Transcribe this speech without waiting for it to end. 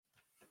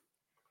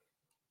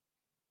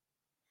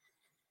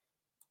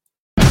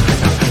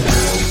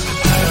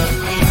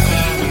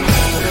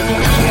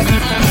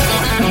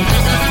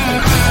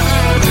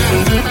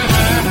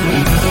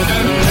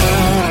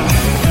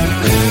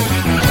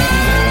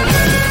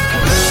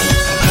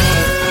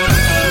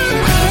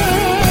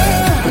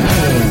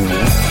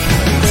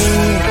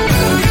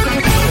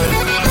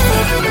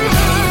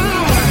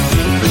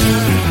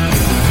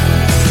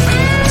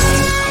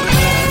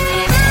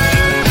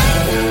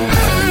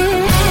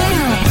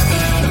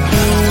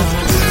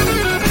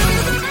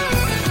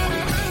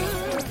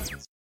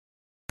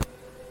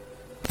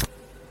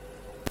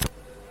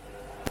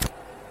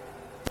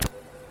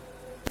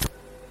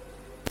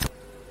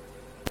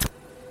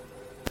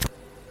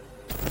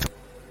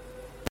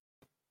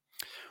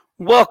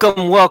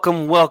Welcome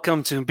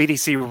to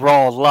BDC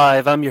Raw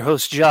Live. I'm your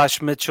host,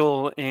 Josh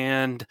Mitchell,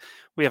 and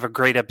we have a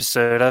great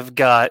episode. I've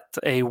got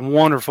a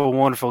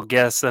wonderful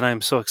guest that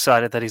I'm so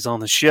excited that he's on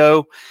the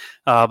show.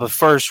 But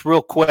first,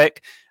 real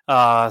quick,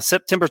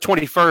 September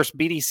 21st,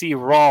 BDC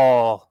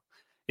Raw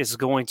is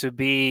going to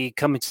be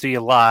coming to you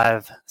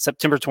live.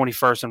 September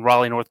 21st in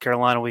Raleigh, North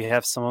Carolina. We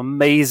have some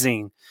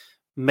amazing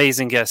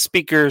guest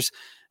speakers.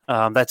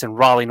 That's in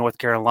Raleigh, North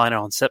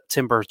Carolina on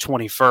September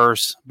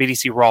 21st.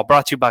 BDC Raw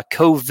brought to you by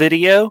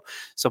Co-Video.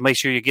 So make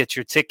sure you get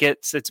your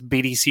tickets. It's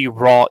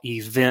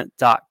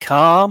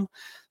bdcrawevent.com.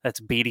 That's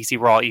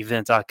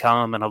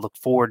bdcrawevent.com, and I look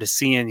forward to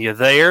seeing you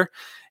there.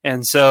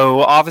 And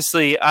so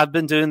obviously I've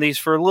been doing these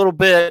for a little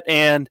bit,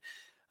 and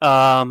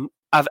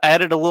I've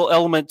added a little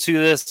element to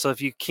this. So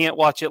if you can't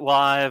watch it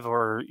live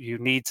or you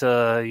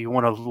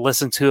want to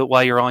listen to it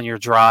while you're on your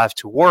drive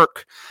to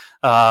work,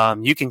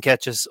 you can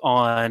catch us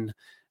on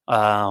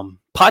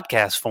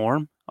podcast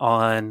form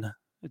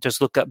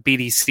just look up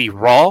BDC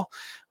Raw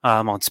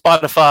on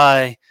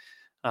Spotify.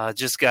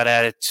 Just got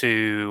added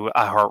to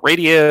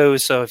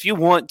iHeartRadio. So if you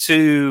want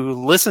to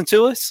listen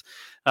to us,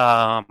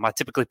 I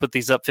typically put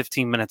these up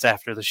 15 minutes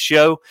after the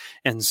show.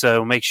 And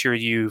so make sure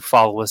you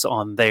follow us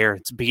on there.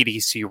 It's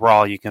BDC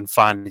Raw. You can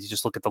find it. You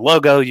just look at the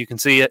logo, you can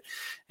see it,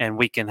 and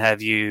we can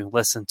have you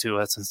listen to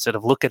us instead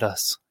of look at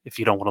us if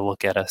you don't want to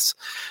look at us.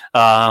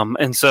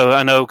 And so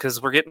I know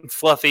because we're getting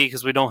fluffy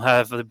because we don't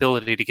have the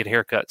ability to get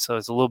haircuts. So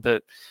it's a little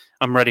bit,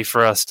 I'm ready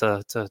for us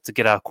to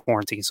get out of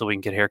quarantine so we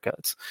can get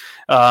haircuts.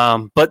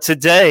 But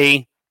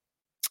today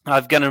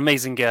I've got an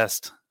amazing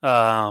guest.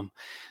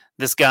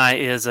 This guy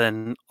is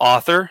an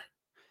author,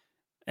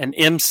 an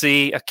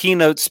MC, a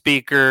keynote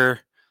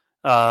speaker,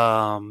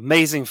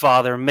 amazing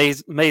father,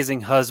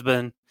 amazing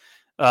husband,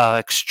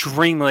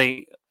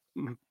 extremely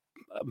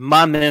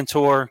my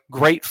mentor,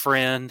 great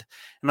friend,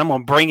 and I'm going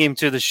to bring him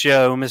to the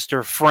show,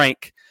 Mr.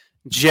 Frank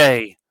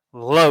J.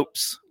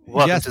 Lopes.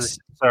 Welcome to the show,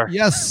 sir.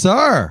 Yes,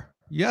 sir.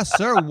 Yes,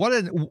 sir. What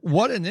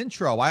an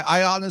intro.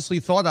 I honestly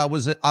thought I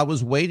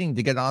was waiting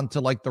to get on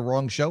to like the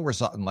wrong show or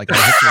something. Like I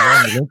hit the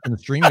wrong link in the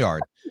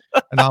StreamYard.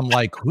 And I'm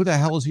like, who the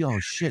hell is he? Oh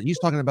shit, he's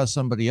talking about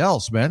somebody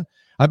else, man.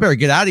 I better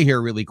get out of here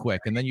really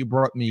quick. And then you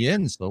brought me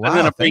in. So wow, I'm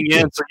gonna bring you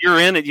in. So you're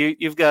in it.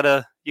 You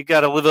gotta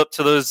live up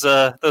to those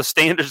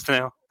standards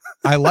now.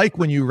 I like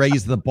when you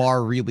raise the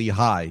bar really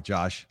high,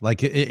 Josh.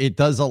 Like it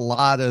does a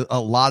lot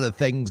of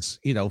things,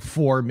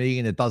 for me,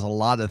 and it does a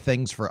lot of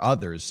things for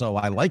others. So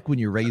I like when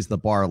you raise the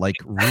bar like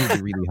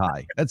really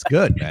high. That's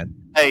good, man.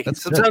 Hey,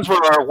 That's sometimes good.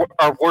 We're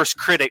our worst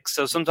critics,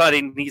 so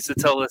somebody needs to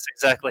tell us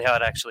exactly how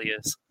it actually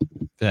is.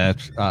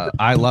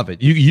 I love it.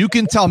 You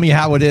can tell me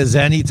how it is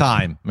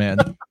anytime, man.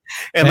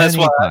 And that's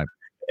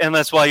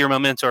why you're my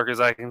mentor, because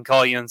I can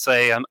call you and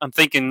say I'm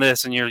thinking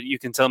this, and you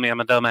can tell me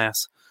I'm a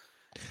dumbass.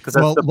 Because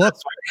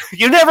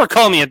you never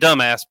call me a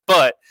dumbass,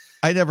 but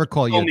I never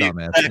call you a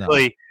dumbass.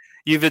 Exactly, no.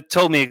 You've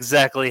told me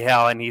exactly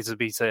how it needs to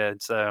be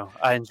said, so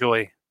I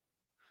enjoy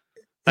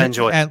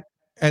it.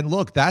 And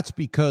look, that's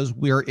because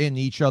we're in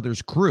each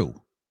other's crew,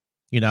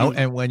 mm-hmm.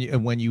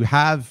 And when you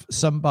have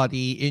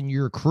somebody in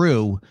your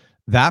crew,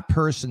 that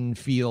person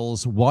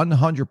feels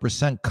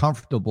 100%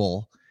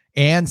 comfortable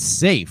and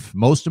safe.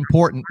 Most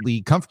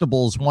importantly,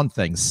 comfortable is one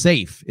thing.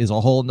 Safe is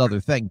a whole nother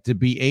thing. To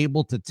be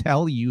able to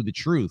tell you the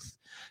truth,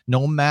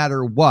 no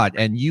matter what,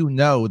 and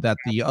that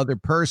the other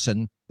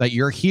person, that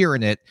you're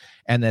hearing it,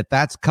 and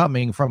that's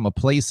coming from a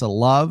place of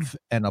love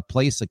and a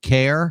place of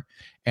care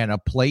and a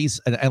place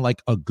and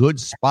like a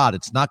good spot.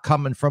 It's not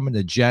coming from an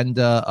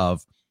agenda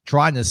of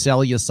trying to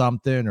sell you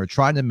something or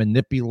trying to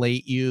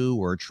manipulate you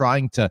or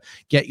trying to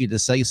get you to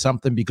say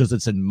something because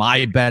it's in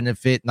my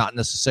benefit, not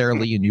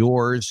necessarily in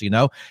yours,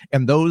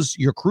 and those,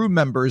 your crew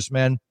members,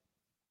 man,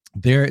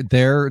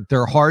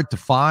 they're hard to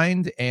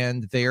find,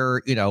 and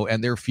they're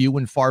few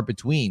and far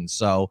between.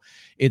 So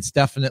it's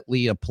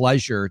definitely a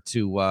pleasure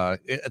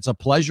it's a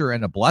pleasure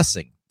and a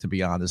blessing, to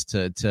be honest,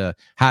 to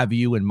have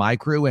you in my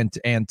crew and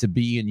to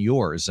be in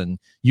yours. And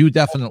you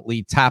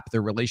definitely tap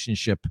the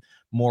relationship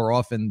more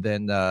often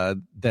than I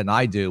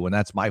do, and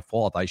that's my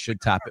fault. I should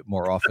tap it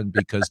more often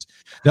because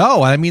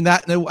no, I mean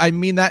that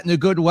in a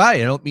good way.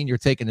 I don't mean you're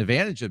taking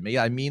advantage of me.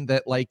 I mean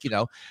that, like,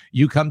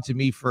 you come to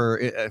me for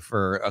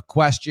a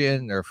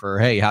question, or for,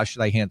 hey, how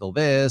should I handle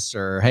this,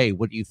 or hey,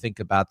 what do you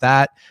think about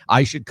that?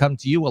 I should come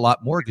to you a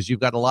lot more because you've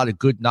got a lot of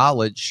good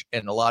knowledge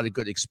and a lot of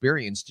good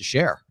experience to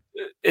share.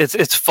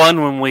 It's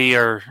fun when we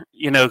are,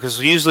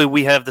 because usually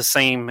we have the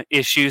same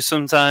issues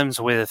sometimes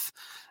with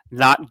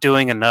not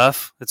doing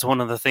enough. It's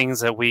one of the things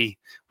that we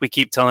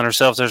keep telling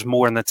ourselves there's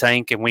more in the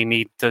tank and we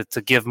need to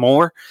give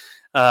more.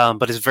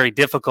 But it's very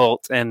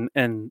difficult. And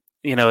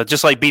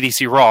just like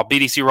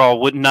BDC Raw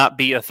would not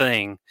be a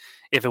thing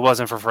if it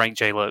wasn't for Frank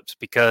J. Lopes,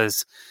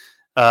 because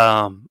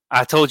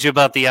I told you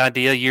about the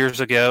idea years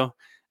ago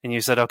and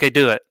you said, okay,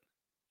 do it.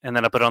 And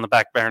then I put it on the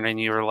back burner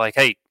and you were like,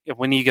 hey,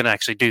 when are you going to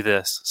actually do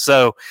this?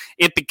 So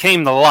it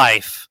became the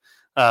life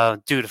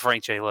due to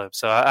Frank J. Lopes.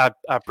 So I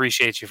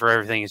appreciate you for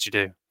everything that you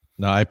do.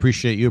 No, I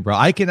appreciate you, bro.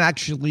 I can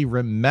actually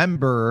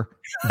remember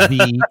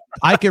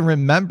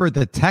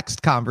the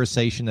text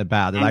conversation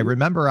about it. I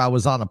remember I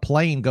was on a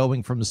plane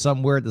going from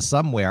somewhere to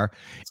somewhere,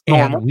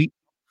 and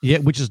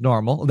which is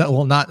normal. The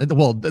old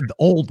normal.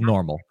 Old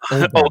normal,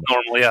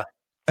 yeah.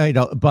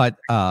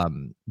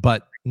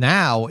 But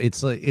now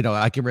it's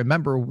I can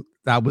remember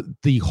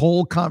the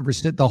whole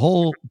conversation, the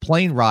whole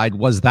plane ride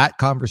was that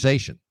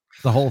conversation,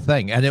 the whole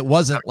thing, and it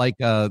wasn't like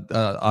a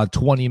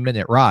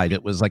 20-minute ride.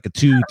 It was like a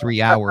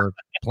 2-3 hour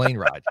plane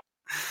ride.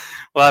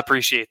 Well, I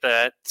appreciate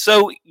that.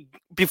 So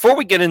before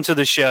we get into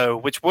the show,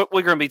 which what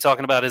we're going to be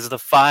talking about is the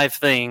 5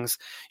 things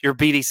your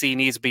BDC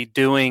needs to be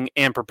doing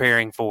and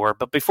preparing for.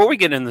 But before we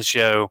get in the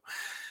show,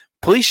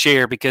 please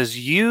share, because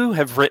you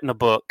have written a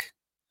book.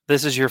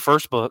 This is your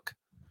first book,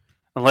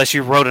 unless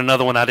you wrote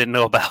another one I didn't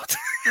know about.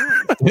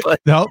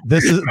 No,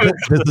 this is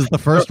the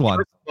first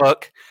one.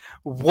 Book.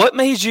 What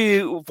made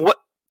you?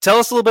 Tell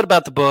us a little bit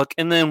about the book,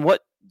 and then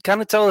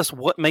tell us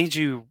what made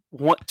you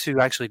want to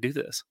actually do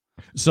this.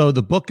 So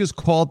the book is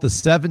called The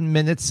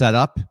 7-Minute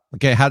Setup.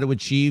 Okay, how to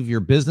achieve your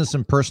business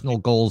and personal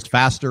goals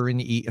faster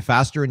and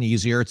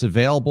easier. It's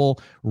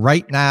available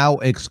right now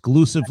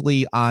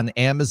exclusively on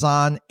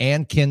Amazon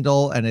and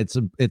Kindle, and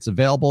it's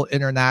available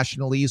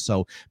internationally.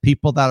 So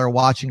people that are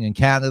watching in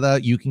Canada,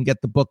 you can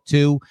get the book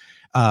too.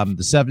 The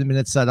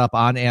 7-Minute Setup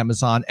on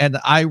Amazon, and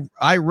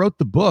I wrote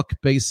the book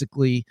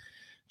basically,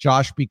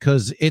 Josh,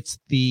 because it's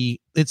the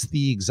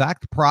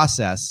exact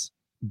process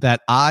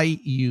that I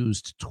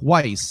used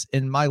twice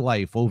in my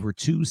life over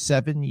 2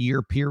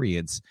 7-year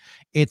periods.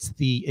 It's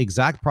the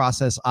exact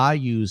process I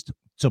used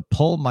to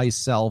pull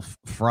myself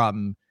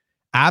from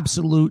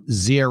absolute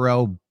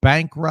zero,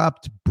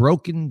 bankrupt,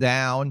 broken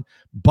down,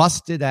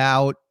 busted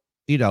out,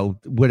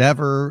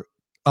 whatever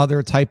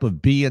other type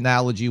of B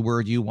analogy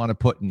word you want to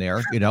put in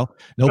there, no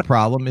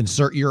problem.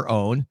 Insert your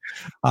own,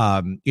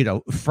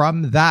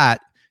 from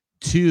that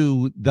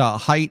to the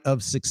height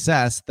of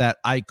success that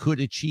I could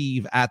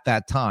achieve at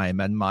that time.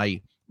 And my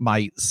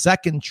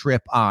second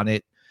trip on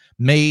it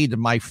made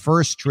my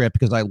first trip,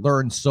 because I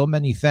learned so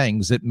many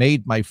things. It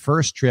made my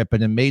first trip,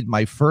 and it made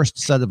my first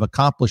set of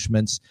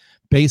accomplishments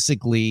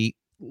basically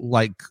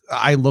like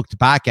I looked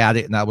back at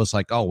it and I was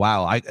like, oh,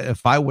 wow,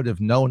 if I would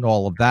have known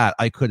all of that,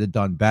 I could have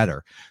done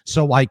better.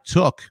 So I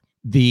took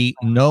the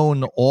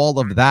known all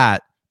of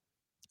that,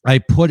 I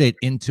put it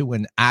into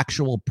an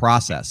actual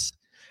process.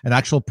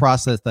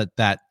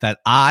 That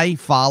I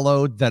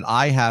followed, that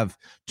I have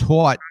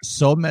taught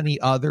so many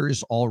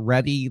others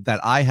already,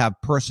 that I have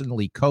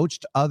personally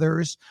coached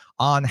others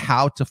on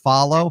how to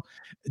follow.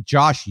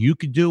 Josh, you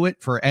could do it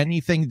for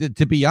anything.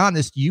 To be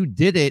honest, you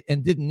did it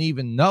and didn't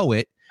even know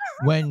it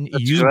when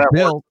you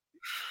built.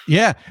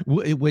 Yeah,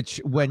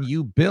 when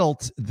you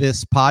built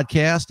this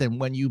podcast and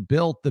when you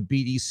built the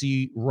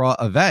BDC Raw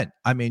event.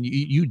 I mean,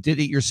 you did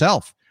it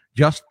yourself.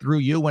 Just through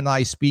you and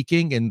I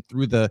speaking and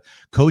through the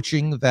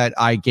coaching that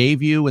I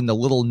gave you and the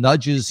little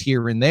nudges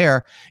here and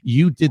there,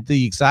 you did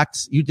the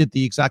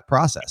exact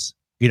process,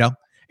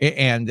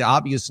 and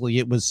obviously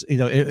it was,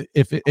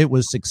 if it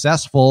was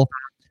successful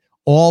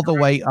all the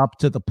way up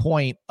to the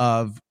point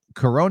of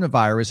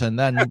coronavirus. And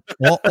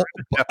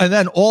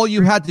then all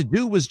you had to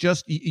do was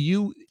just,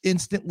 you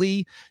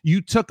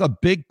took a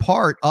big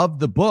part of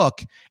the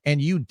book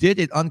and you did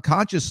it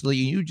unconsciously.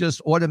 You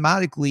just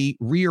automatically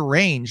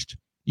rearranged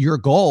your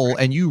goal,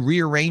 and you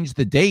rearrange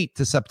the date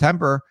to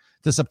September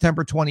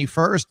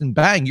 21st, and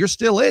bang, you're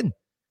still in.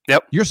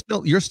 Yep.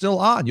 You're still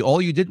on.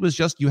 All you did was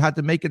you had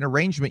to make an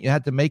arrangement. You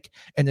had to make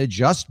an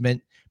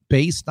adjustment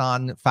based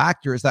on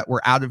factors that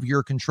were out of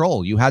your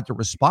control. You had to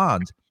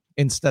respond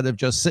instead of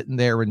just sitting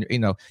there, and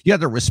you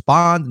had to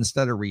respond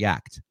instead of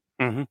react.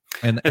 Mm-hmm.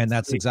 And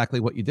that's exactly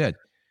what you did.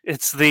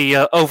 It's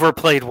the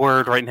overplayed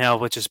word right now,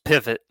 which is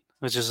pivot,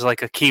 which is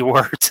like a key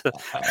word.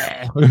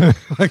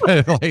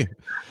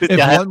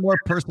 If one more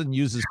person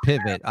uses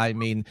pivot, I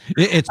mean,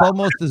 it's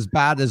almost as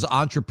bad as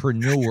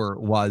entrepreneur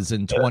was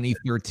in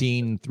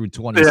 2013 through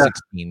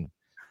 2016.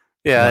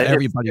 Yeah,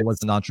 everybody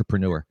was an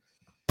entrepreneur.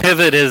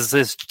 Pivot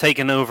is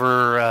taking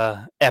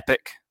over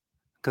Epic,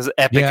 because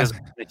Epic is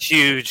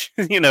huge,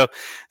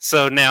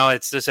 So now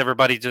it's just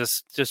everybody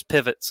just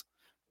pivots.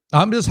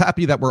 I'm just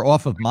happy that we're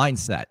off of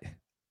mindset.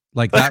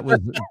 Like that was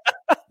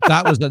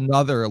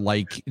another,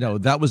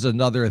 that was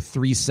another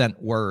 3-cent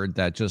word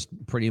that just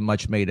pretty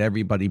much made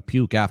everybody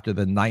puke after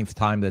the 9th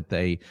time that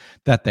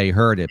they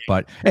heard it.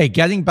 But hey,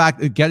 getting back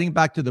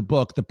to the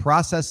book, the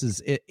process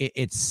is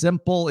it's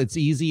simple, it's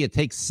easy. It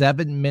takes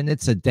 7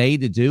 minutes a day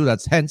to do.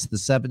 That's hence the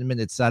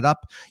 7-minute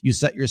setup. You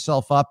set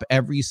yourself up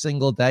every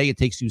single day. It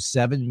takes you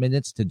 7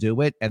 minutes to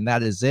do it, and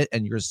that is it.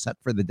 And you're set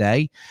for the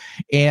day.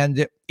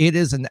 And it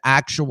is an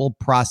actual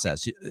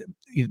process.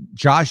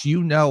 Josh,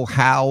 you know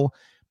how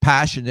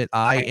passionate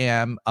I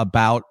am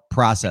about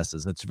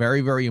processes. It's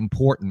very, very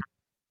important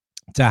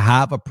to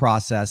have a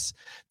process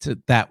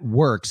that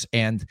works.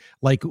 And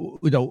like,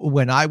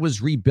 when I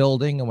was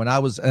rebuilding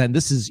and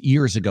this is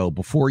years ago,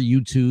 before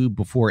YouTube,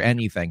 before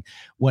anything,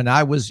 when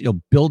I was,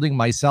 building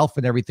myself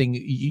and everything,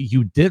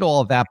 you did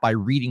all of that by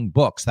reading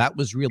books. That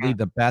was really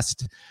the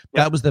best.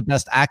 That was the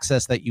best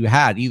access that you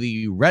had. Either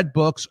you read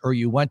books or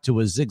you went to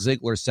a Zig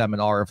Ziglar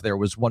seminar if there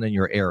was one in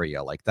your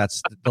area. Like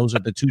those are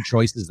the two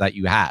choices that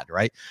you had,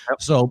 right?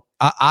 Yep. So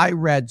I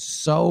read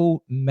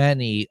so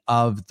many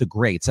of the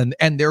greats, and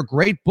they're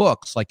great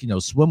books, like,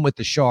 Swim with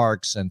the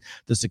Sharks and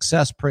The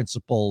Success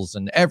Principles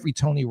and every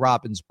Tony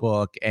Robbins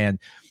book, and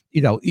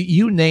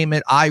you name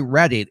it, I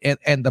read it.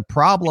 And the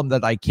problem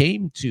that I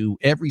came to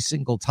every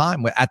single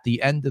time at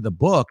the end of the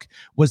book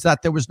was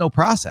that there was no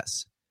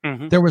process.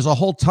 Mm-hmm. There was a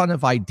whole ton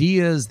of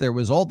ideas. There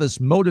was all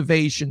this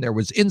motivation. There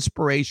was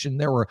inspiration.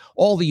 There were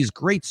all these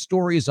great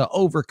stories of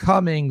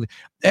overcoming.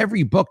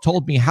 Every book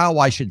told me how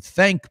I should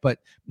think, but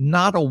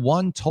not a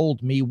one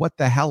told me what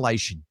the hell I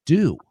should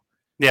do.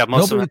 Yeah,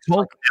 most Nobody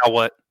of it. Now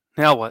what?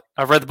 Now what?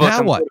 I've read the book.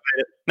 Now what?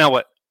 Now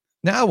what?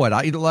 Now what?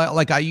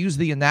 I use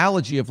the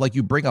analogy of, like,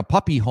 you bring a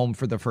puppy home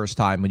for the first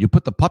time and you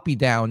put the puppy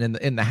down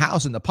in the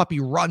house, and the puppy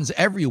runs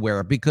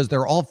everywhere because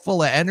they're all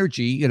full of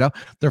energy.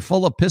 They're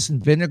full of piss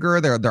and vinegar.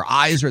 Their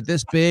eyes are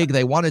this big.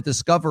 They want to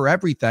discover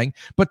everything,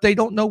 but they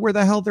don't know where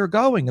the hell they're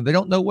going, and they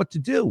don't know what to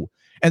do.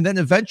 And then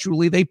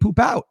eventually they poop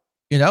out.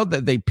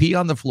 They pee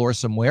on the floor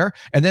somewhere,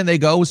 and then they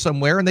go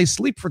somewhere and they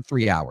sleep for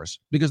 3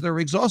 hours because they're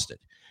exhausted.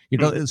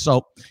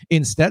 So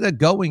instead of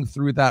going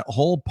through that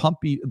whole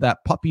puppy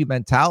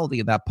mentality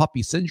and that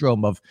puppy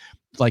syndrome of,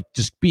 like,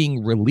 just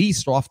being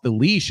released off the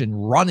leash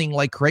and running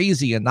like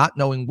crazy and not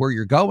knowing where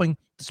you're going,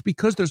 it's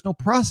because there's no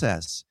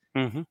process.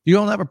 Mm-hmm. You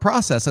don't have a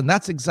process. And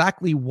that's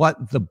exactly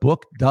what the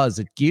book does.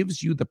 It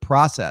gives you the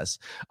process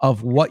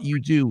of what you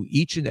do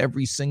each and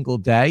every single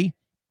day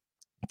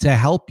to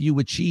help you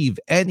achieve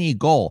any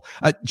goal.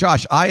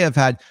 Josh, I have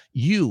had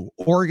you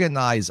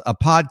organize a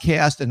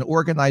podcast and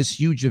organize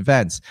huge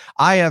events.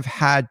 I have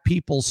had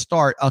people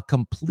start a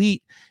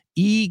complete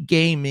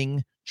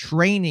e-gaming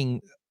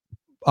training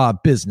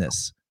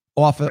business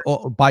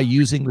by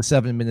using the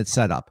 7-minute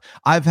setup.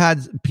 I've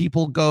had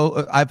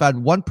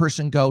one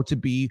person go to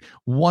be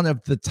one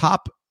of the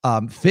top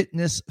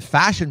fitness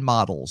fashion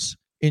models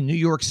in New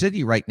York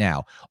City right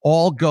now.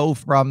 All go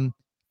from,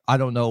 I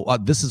don't know,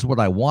 this is what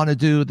I want to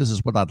do, this is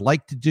what I'd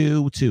like to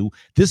do, to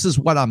this is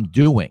what I'm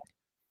doing.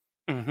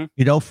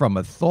 Mm-hmm. From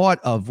a thought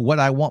of what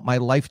I want my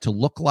life to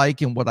look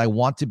like and what I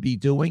want to be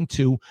doing,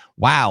 to,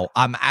 wow,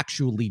 I'm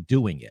actually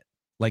doing it.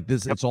 Like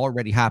this, It's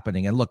already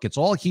happening. And look, it's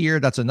all here.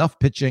 That's enough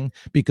pitching,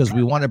 because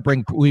we want to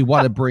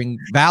bring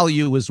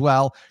value as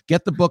well.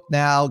 Get the book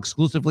now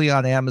exclusively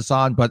on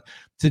Amazon. But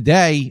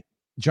today,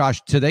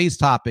 Josh, today's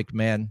topic,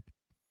 man,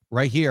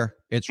 right here.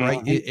 It's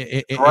right.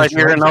 Mm-hmm. Right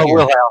here in our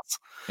wheelhouse.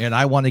 And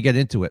I want to get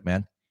into it,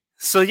 man.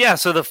 So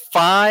the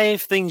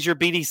 5 things your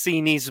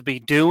BDC needs to be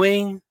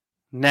doing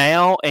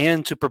now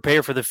and to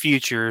prepare for the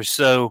future.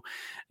 So,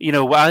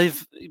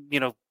 I've,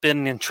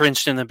 been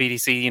entrenched in the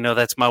BDC,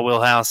 that's my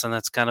wheelhouse, and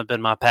that's kind of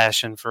been my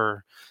passion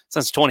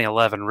since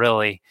 2011,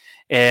 really.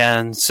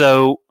 And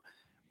so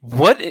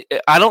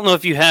I don't know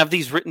if you have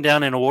these written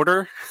down in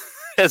order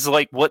as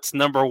like what's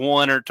number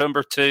 1 or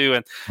number 2.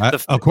 And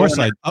of course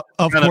I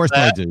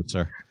do,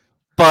 sir.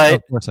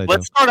 But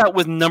let's start out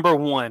with number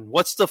 1.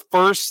 What's the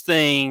first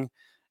thing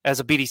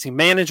as a BDC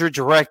manager,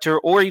 director,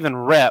 or even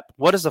rep?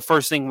 What is the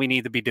first thing we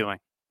need to be doing?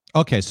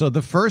 Okay, so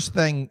the first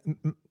thing,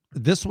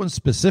 this one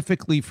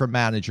specifically for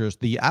managers,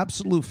 the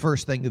absolute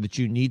first thing that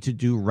you need to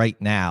do right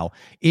now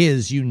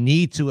is you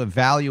need to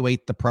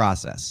evaluate the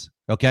process.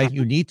 Okay,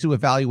 you need to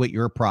evaluate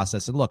your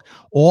process. And look,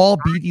 all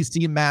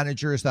BDC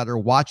managers that are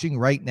watching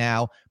right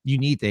now, you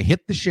need to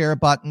hit the share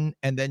button,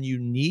 and then you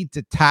need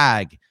to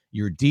tag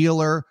your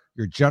dealer,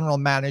 your general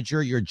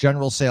manager, your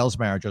general sales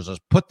manager.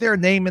 Just put their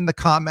name in the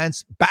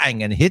comments,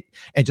 bang, and hit,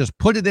 and just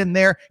put it in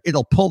there.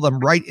 It'll pull them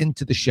right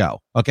into the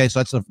show. Okay,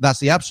 so that's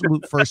the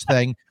absolute first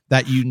thing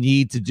that you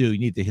need to do. You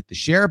need to hit the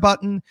share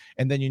button,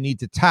 and then you need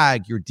to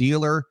tag your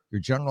dealer, your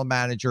general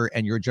manager,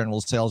 and your general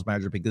sales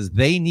manager, because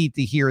they need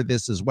to hear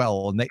this as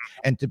well.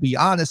 And to be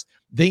honest,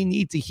 they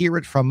need to hear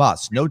it from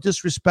us. No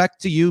disrespect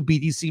to you,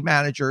 BDC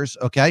managers,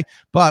 okay?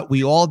 But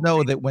we all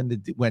know that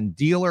when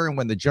dealer and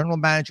when the general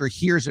manager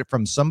hears it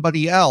from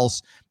somebody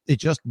else, it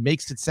just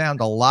makes it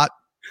sound a lot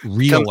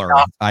realer,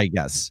 I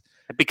guess.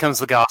 It becomes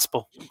the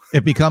gospel.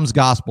 It becomes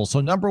gospel.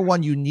 So number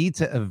 1, you need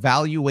to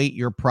evaluate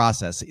your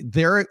process.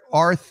 There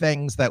are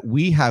things that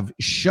we have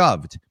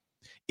shoved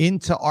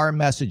into our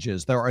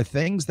messages. There are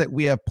things that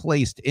we have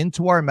placed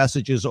into our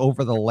messages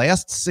over the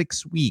last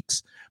 6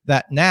 weeks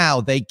that now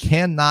they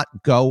cannot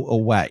go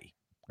away.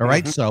 All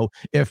right. Mm-hmm. So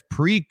if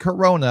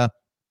pre-corona,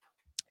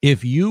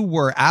 if you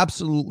were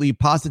absolutely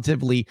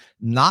positively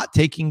not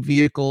taking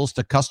vehicles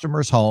to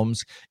customers'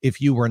 homes, if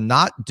you were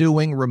not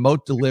doing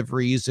remote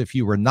deliveries, if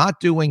you were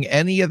not doing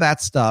any of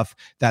that stuff,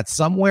 that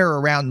somewhere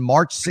around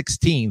March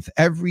 16th,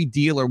 every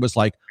dealer was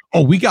like,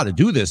 oh, we got to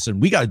do this,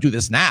 and we got to do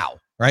this now,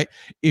 right?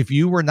 If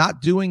you were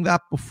not doing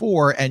that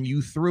before and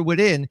you threw it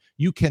in,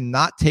 you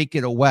cannot take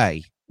it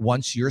away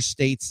once your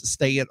state's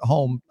stay at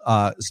home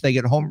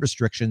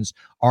restrictions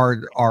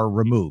are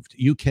removed.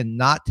 You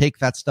cannot take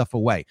that stuff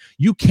away.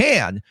 You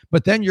can,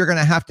 but then you're going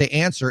to have to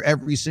answer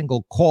every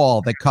single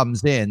call that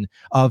comes in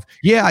of,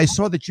 yeah, I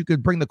saw that you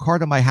could bring the car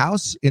to my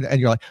house. And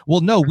you're like,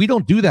 well, no, we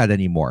don't do that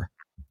anymore.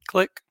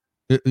 Click.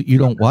 You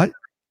don't what?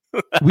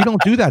 We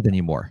don't do that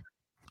anymore.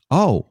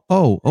 Oh,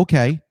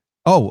 okay.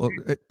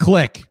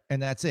 Click.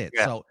 And that's it.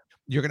 Yeah. So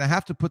you're going to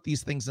have to put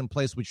these things in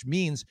place, which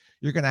means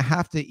you're going to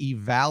have to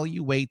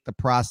evaluate the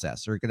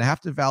process, or you're going to have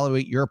to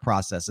evaluate your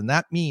process. And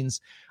that means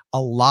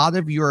a lot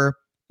of your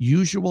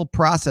usual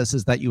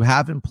processes that you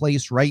have in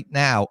place right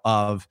now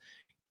of,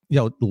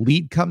 the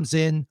lead comes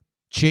in,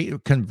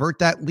 convert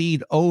that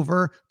lead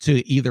over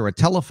to either a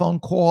telephone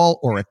call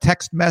or a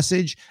text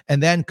message,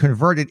 and then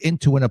convert it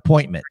into an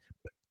appointment.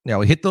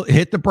 Hit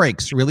the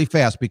brakes really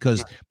fast,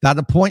 because that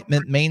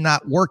appointment may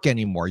not work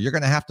anymore. You're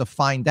going to have to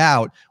find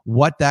out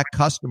what that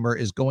customer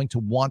is going to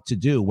want to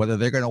do, whether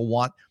they're going to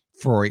want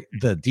for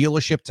the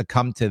dealership to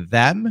come to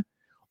them,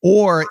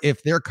 or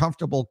if they're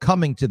comfortable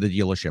coming to the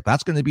dealership.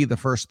 That's going to be the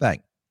first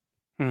thing.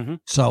 Mm-hmm.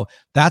 So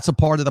that's a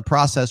part of the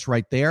process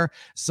right there.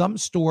 Some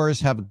stores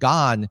have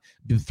gone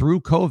through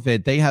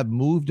COVID. They have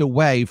moved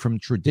away from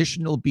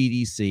traditional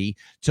BDC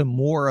to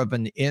more of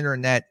an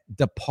internet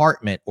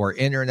department or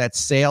internet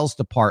sales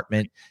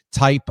department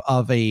type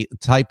of a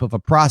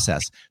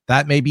process.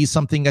 That may be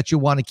something that you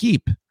want to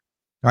keep,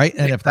 right?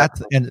 And if that's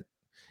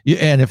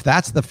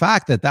the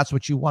fact that that's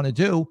what you want to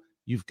do,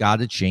 you've got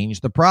to change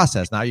the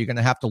process. Now you're going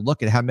to have to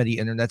look at how many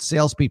internet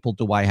salespeople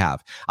do I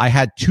have. I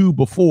had 2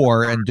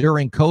 before, and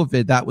during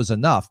COVID, that was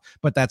enough.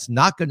 But that's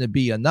not going to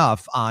be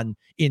enough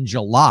in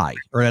July,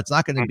 or that's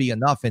not going to be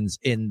enough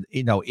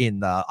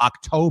in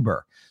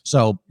October.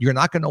 So you're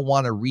not going to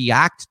want to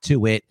react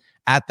to it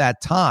at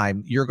that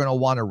time. You're going to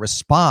want to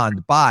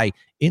respond by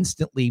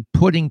instantly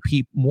putting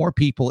more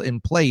people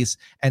in place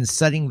and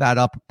setting that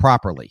up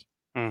properly.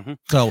 Mm-hmm.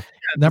 So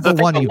number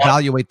one,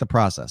 evaluate the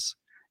process.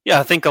 Yeah,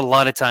 I think a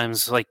lot of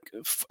times,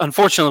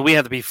 unfortunately, we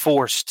have to be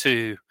forced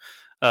to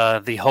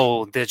the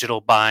whole digital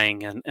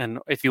buying, and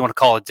if you want to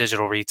call it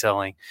digital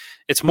retailing,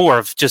 it's more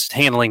of just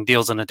handling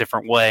deals in a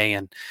different way.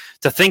 And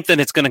to think that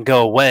it's going to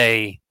go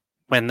away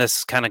when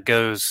this kind of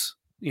goes,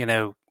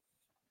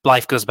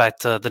 life goes back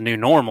to the new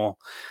normal,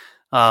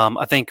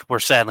 I think we're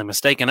sadly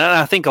mistaken. And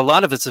I think a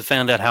lot of us have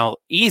found out how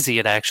easy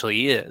it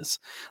actually is.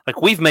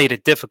 We've made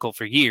it difficult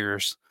for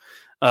years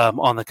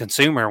on the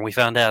consumer, and we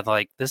found out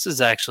this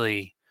is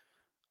actually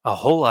a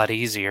whole lot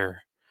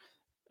easier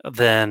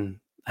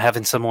than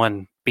having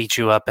someone beat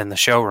you up in the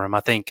showroom. I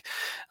think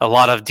a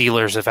lot of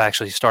dealers have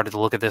actually started to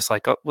look at this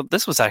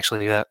this was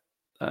actually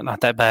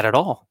not that bad at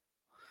all.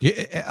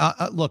 Yeah,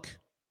 look,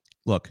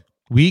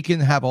 we can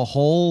have a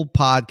whole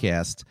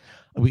podcast.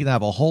 We can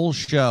have a whole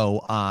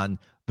show on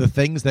the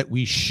things that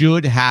we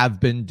should have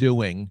been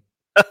doing,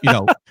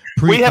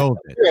 pre-COVID.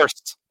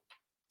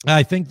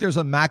 I think there's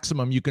a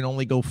maximum. You can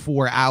only go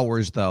 4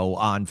 hours, though,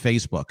 on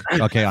Facebook.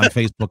 Okay, on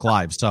Facebook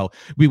Live. So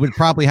we would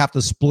probably have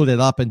to split it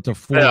up into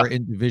 4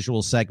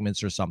 individual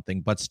segments or something.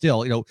 But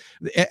still,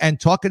 and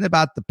talking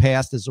about the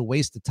past is a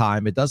waste of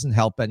time. It doesn't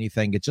help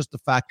anything. It's just the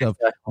fact of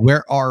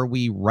where are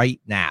we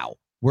right now?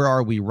 Where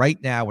are we right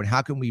now, and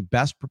how can we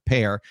best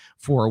prepare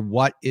for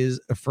what is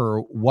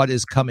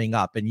coming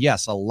up? And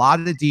yes, a lot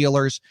of the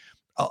dealers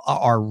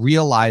are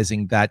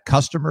realizing that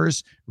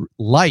customers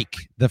like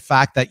the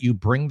fact that you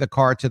bring the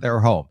car to their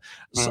home.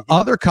 Mm-hmm. So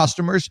other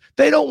customers,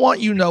 they don't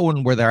want you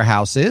knowing where their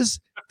house is.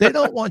 They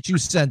don't want you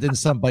sending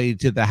somebody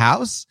to the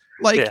house.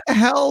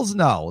 Hells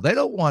no, they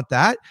don't want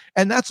that.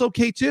 And that's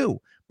okay too.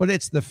 But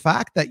it's the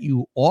fact that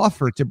you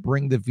offer to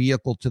bring the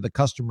vehicle to the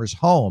customer's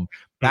home.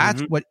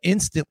 That's what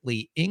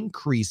instantly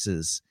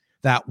increases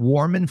that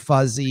warm and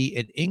fuzzy.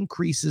 It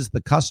increases the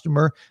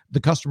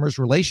customer's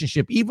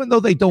relationship. Even though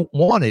they don't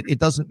want it, it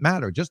doesn't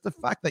matter. Just the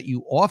fact that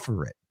you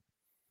offer it,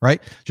 right?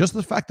 Just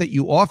the fact that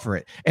you offer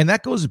it. And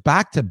that goes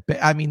back to,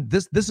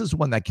 this is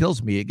one that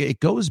kills me. It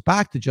goes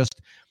back to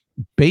just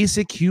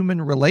basic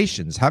human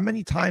relations. How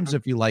many times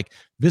have you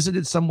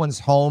visited someone's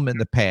home in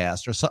the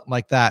past or something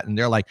like that, and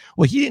they're like,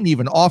 well, he didn't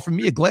even offer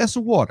me a glass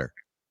of water.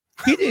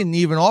 He didn't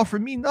even offer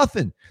me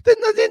nothing. They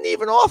didn't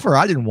even offer.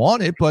 I didn't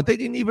want it, but they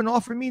didn't even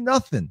offer me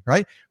nothing,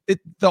 right?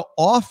 The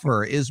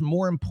offer is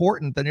more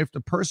important than if the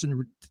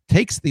person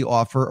takes the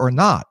offer or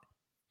not.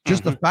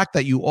 Just the fact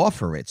that you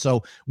offer it.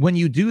 So when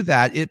you do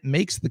that, it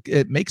makes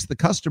the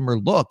customer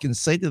look and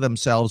say to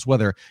themselves,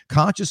 whether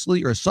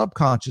consciously or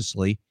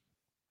subconsciously,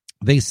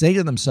 they say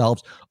to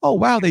themselves, oh,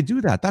 wow, they do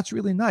that. That's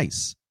really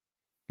nice.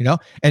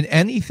 And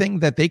anything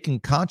that they can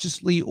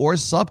consciously or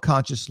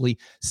subconsciously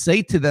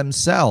say to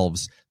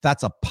themselves,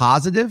 that's a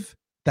positive,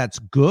 that's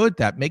good,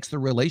 that makes the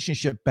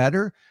relationship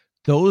better.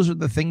 Those are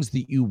the things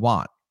that you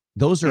want.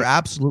 Those are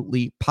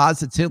absolutely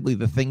positively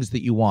the things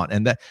that you want.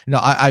 And that,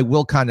 I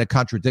will kind of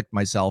contradict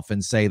myself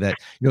and say that,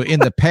 in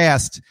the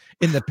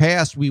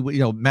past, we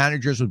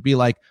managers would be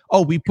like,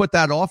 oh, we put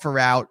that offer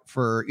out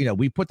for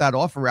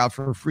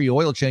free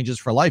oil changes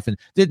for life. And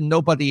didn't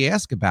nobody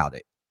ask about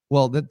it.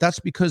 Well, that's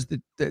because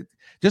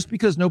just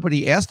because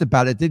nobody asked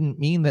about it didn't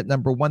mean that,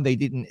 number one, they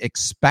didn't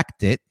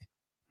expect it.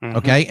 Mm-hmm.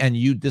 Okay. And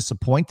you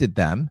disappointed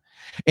them.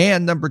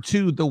 And number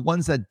two, the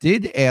ones that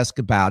did ask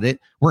about it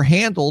were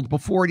handled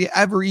before you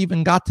ever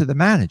even got to the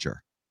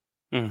manager.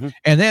 Mm-hmm.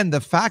 And then the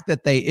fact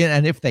that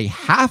and if they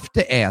have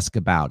to ask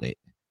about it,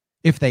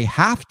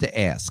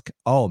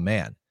 oh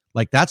man,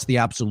 like that's the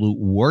absolute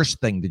worst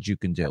thing that you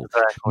can do.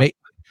 Exactly.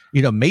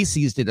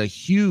 Macy's did a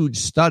huge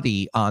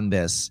study on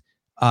this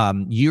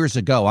years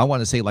ago. I want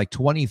to say like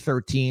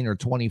 2013 or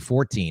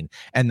 2014.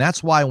 And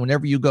that's why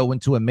whenever you go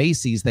into a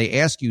Macy's,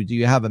 they ask you, do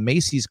you have a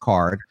Macy's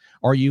card?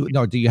 Do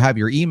you have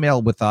your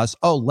email with us?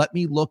 Oh, let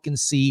me look and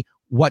see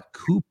what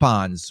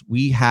coupons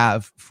we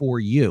have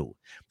for you.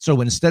 So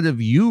instead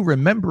of you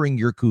remembering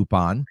your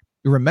coupon,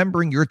 you're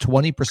remembering your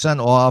 20%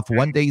 off,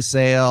 1-day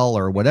sale,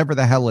 or whatever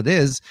the hell it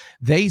is,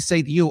 they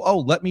say to you, oh,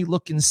 let me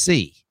look and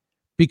see.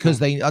 Because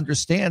they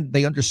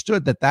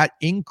understood that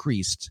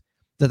increased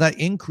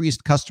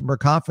customer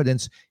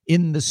confidence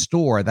in the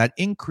store, that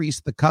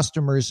increased the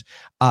customers,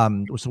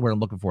 what's the word I'm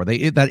looking for?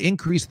 That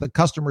increased the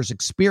customer's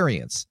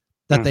experience,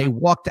 that they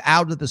walked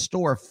out of the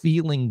store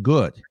feeling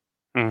good.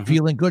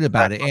 Feeling good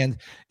about it. And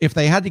if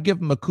they had to give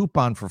them a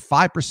coupon for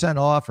 5%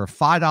 off or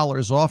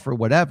 $5 off or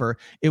whatever,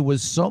 it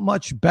was so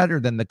much better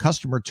than the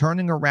customer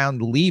turning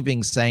around,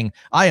 leaving, saying,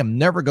 I am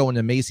never going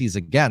to Macy's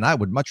again. I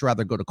would much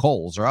rather go to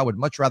Kohl's, or I would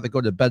much rather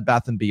go to Bed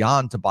Bath &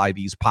 Beyond to buy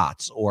these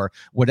pots, or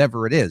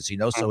whatever it is.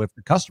 So if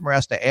the customer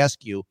has to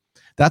ask you,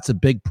 that's a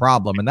big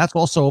problem. And that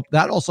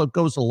also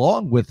goes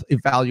along with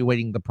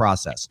evaluating the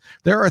process.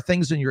 There are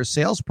things in your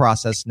sales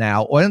process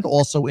now, and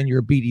also in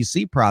your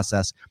BDC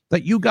process,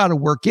 that you got to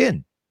work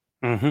in.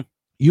 Mm-hmm.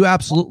 You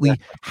absolutely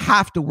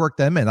have to work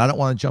them in. I don't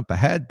want to jump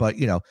ahead, but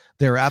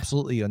they're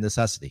absolutely a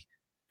necessity.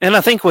 And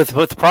I think with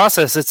the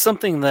process, it's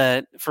something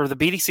that for the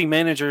BDC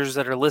managers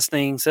that are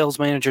listening, sales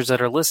managers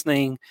that are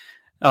listening,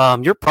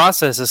 your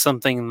process is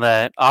something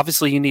that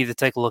obviously you need to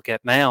take a look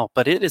at now,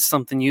 but it is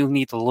something you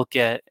need to look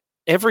at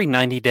every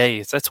 90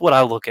 days. That's what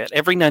I look at,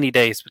 every 90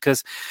 days,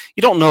 because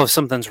you don't know if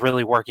something's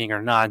really working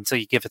or not until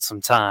you give it some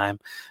time.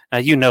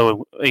 You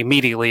know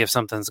immediately if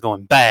something's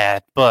going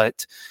bad,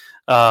 but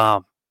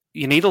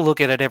you need to look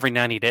at it every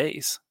 90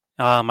 days.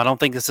 I don't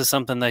think this is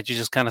something that you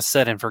just kind of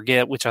set and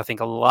forget, which I think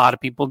a lot of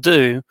people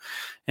do,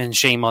 and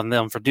shame on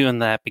them for doing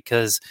that,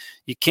 because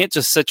you can't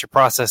just set your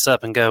process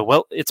up and go,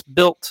 well, it's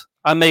built,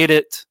 I made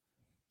it,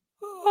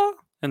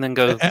 and then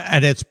go.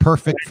 And it's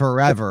perfect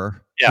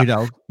forever.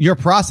 Yeah. Your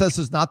process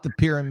is not the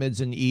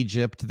pyramids in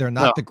Egypt. They're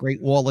not the Great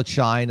Wall of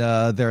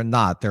China. They're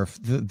not.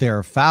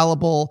 They're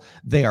fallible.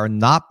 They are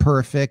not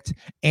perfect,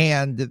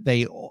 and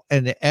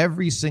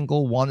every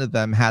single one of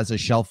them has a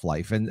shelf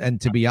life. And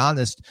to be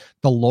honest,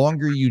 the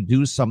longer you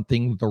do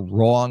something the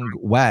wrong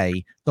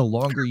way, the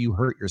longer you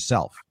hurt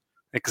yourself.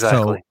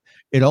 Exactly. So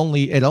it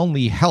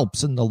only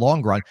helps in the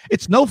long run.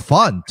 It's no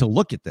fun to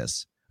look at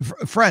this,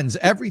 friends.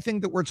 Everything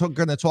that we're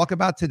going to talk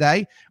about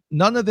today,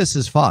 none of this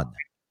is fun.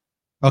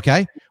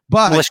 Okay,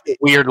 but unless you're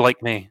weird like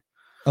me,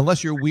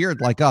 unless you're weird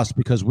like us,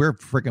 because we're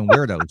freaking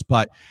weirdos.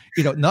 But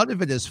none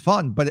of it is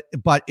fun.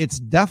 But it's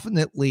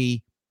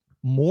definitely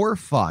more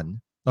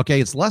fun.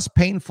 Okay, it's less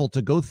painful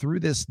to go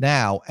through this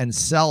now and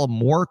sell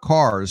more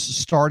cars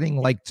starting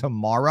like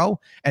tomorrow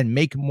and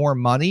make more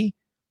money.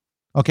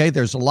 Okay,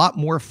 there's a lot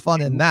more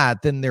fun in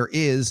that than there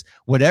is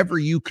whatever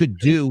you could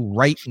do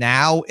right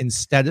now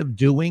instead of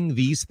doing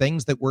these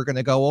things that we're going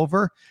to go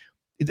over.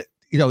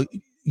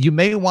 You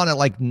may want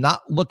to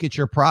not look at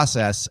your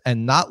process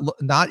and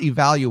not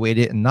evaluate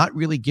it and not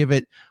really give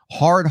it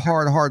hard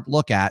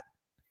look at,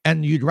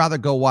 and you'd rather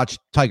go watch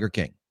Tiger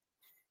King.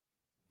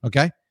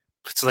 Okay,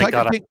 so thank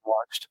God I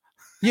watched.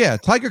 Yeah,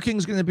 Tiger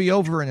King's going to be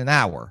over in an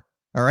hour.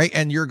 All right,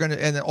 and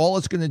all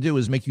it's going to do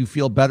is make you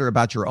feel better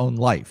about your own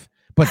life,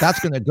 but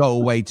that's going to go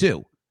away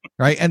too.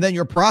 Right. And then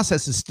your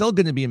process is still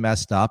going to be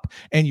messed up,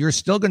 and you're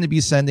still going to be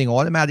sending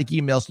automatic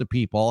emails to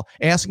people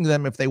asking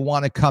them if they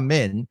want to come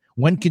in.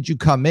 When could you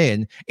come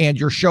in? And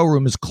your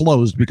showroom is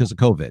closed because of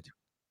COVID.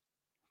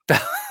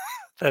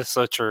 That's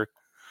so true.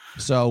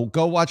 So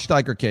go watch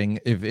Tiger King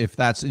if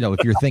that's,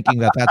 if you're thinking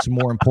that that's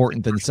more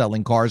important than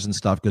selling cars and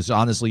stuff, because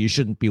honestly, you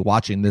shouldn't be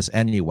watching this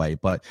anyway.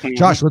 But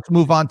Josh, let's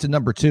move on to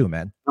number 2,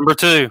 man. Number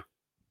 2.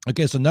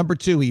 Okay. So number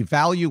 2,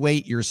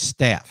 evaluate your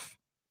staff.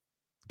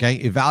 Okay,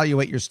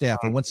 evaluate your staff.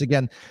 And once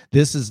again,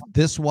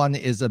 this one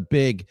is a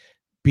big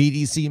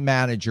BDC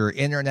manager,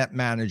 internet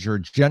manager,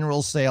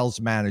 general sales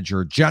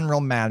manager,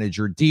 general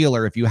manager,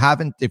 dealer. If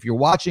you're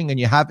watching and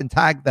you haven't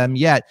tagged them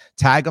yet,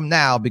 tag them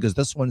now, because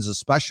this one's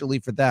especially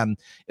for them.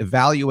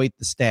 Evaluate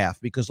the staff,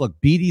 because look,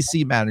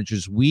 BDC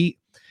managers,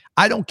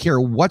 I don't care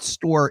what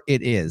store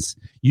it is.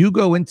 You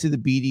go into the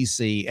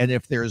BDC, and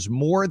if there's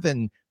more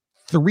than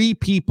 3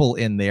 people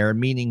in there,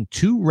 meaning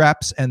 2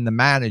 reps and the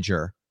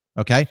manager,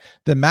 okay,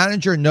 the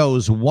manager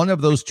knows one of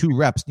those 2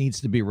 reps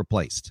needs to be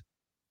replaced.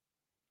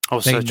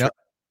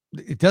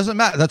 It doesn't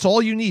matter. That's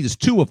all you need is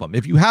 2 of them.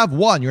 If you have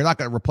 1, you're not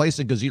going to replace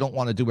it because you don't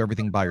want to do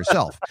everything by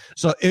yourself.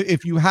 So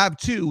if you have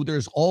 2,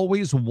 there's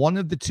always one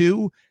of the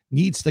 2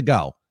 needs to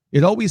go.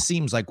 It always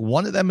seems like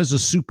one of them is a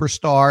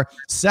superstar,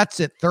 sets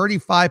it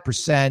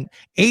 35%,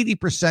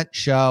 80%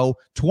 show,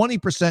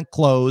 20%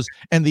 close,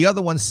 and the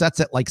other one sets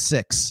it like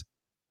 6.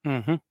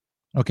 Mm-hmm.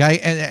 Okay.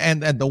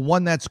 And the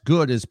one that's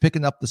good is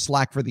picking up the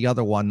slack for the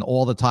other one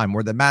all the time,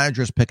 where the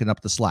manager's picking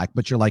up the slack.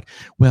 But you're like,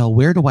 well,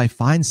 where do I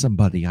find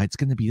somebody? I'm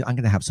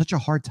going to have such a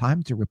hard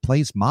time to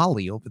replace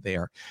Molly over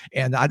there.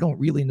 And I don't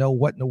really know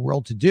what in the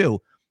world to do.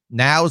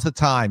 Now's the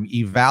time.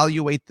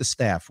 Evaluate the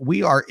staff.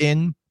 We are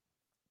in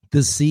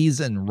the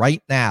season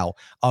right now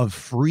of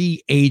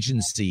free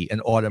agency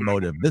in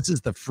automotive. This is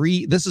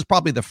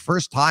probably the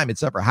first time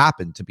it's ever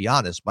happened, to be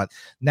honest, but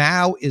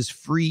now is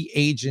free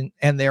agent,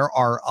 and there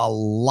are a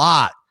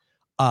lot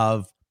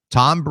of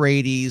Tom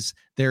Brady's.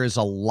 There's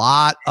a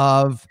lot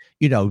of,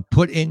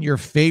 put in your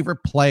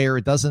favorite player.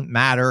 It doesn't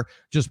matter.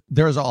 Just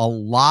there's a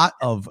lot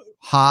of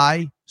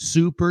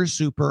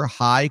super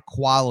high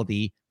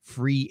quality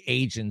free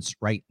agents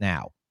right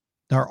now.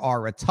 There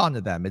are a ton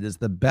of them. It is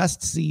the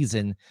best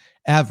season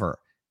ever,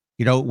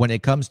 when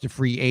it comes to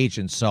free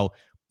agents. So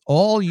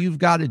all you've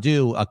got to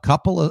do, a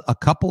couple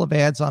of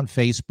ads on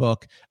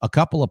Facebook, a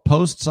couple of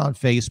posts on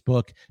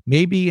Facebook,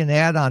 maybe an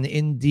ad on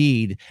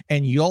Indeed,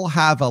 and you'll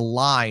have a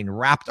line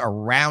wrapped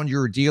around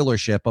your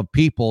dealership of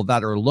people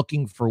that are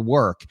looking for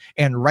work.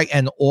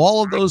 And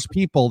all of those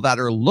people that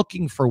are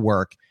looking for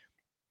work,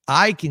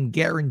 I can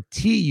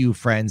guarantee you,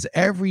 friends,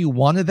 every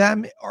one of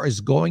them is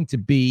going to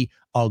be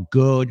a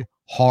good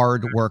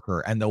hard worker,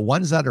 and the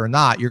ones that are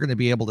not, you're going to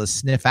be able to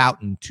sniff out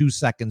in 2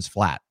 seconds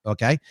flat.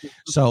 Okay.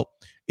 So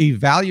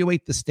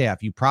evaluate the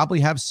staff. You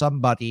probably have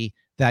somebody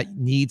that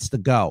needs to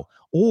go,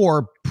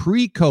 or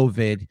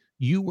pre-COVID,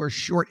 you were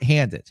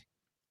shorthanded.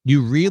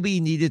 You really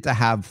needed to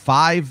have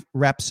 5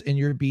 reps in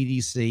your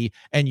BDC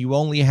and you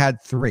only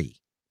had 3.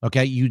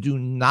 Okay. You do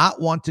not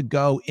want to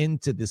go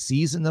into the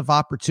season of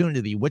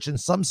opportunity, which in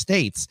some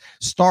states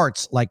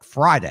starts like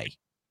Friday.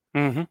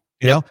 Mm-hmm.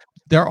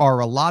 There are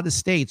a lot of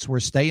states where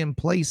the stay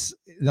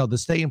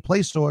in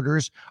place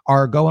orders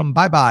are going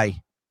bye-bye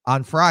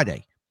on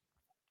Friday.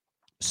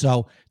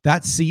 So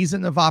that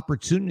season of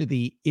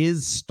opportunity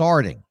is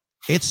starting.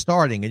 It's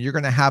starting, and you're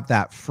going to have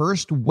that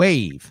first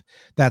wave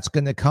that's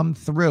going to come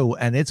through,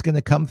 and it's going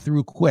to come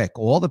through quick.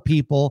 All the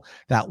people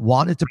that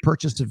wanted to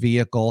purchase a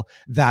vehicle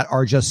that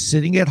are just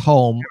sitting at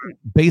home,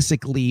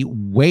 basically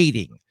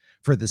waiting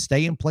for the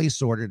stay in place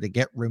order to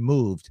get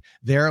removed.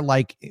 They're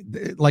like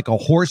a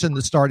horse in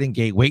the starting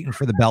gate, waiting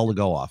for the bell to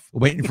go off,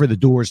 waiting for the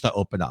doors to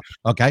open up.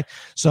 Okay.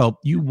 So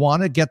you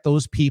want to get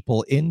those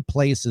people in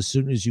place as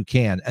soon as you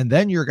can. And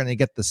then you're going to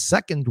get the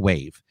second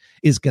wave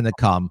is going to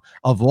come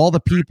of all the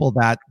people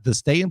that the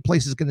stay in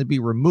place is going to be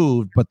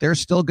removed, but they're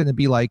still going to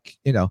be like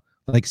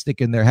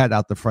sticking their head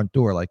out the front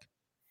door. Like,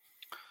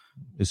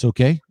 it's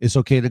okay. It's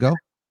okay to go. Are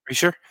you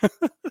sure?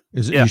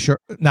 You sure?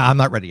 No, I'm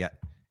not ready yet.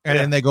 And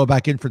then they go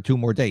back in for 2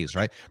 more days,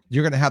 right?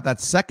 You're going to have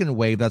that second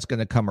wave that's going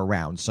to come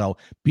around. So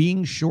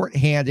being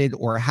shorthanded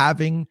or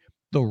having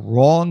the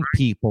wrong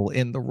people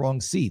in the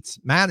wrong seats.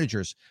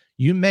 Managers,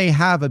 you may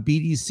have a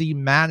BDC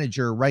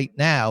manager right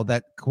now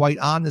that quite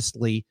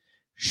honestly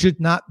should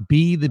not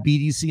be the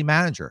BDC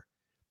manager.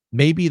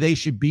 Maybe they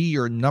should be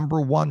your number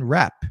 1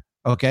 rep,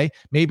 okay?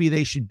 Maybe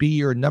they should be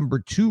your number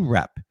 2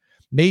 rep.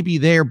 Maybe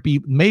they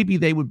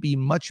would be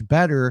much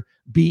better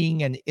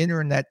being an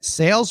internet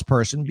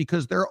salesperson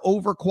because they're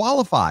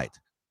overqualified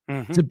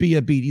to be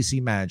a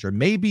BDC manager.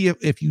 Maybe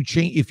if you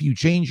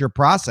change your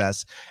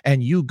process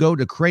and you go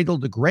to cradle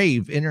to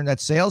grave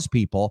internet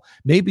salespeople,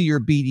 maybe your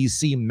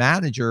BDC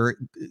manager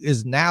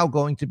is now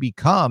going to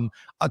become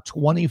a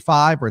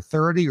 25 or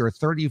 30 or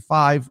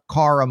 35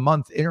 car a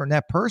month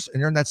internet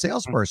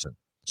salesperson.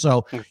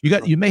 So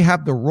you may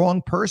have the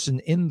wrong person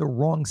in the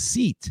wrong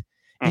seat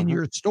in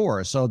your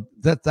store. So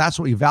that's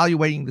what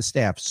evaluating the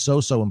staff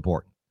so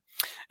important.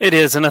 It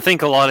is. And I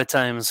think a lot of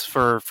times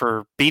for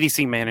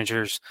BDC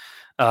managers,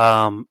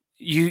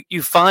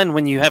 you find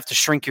when you have to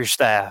shrink your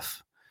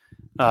staff,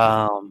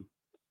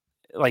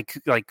 like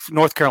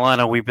North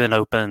Carolina, we've been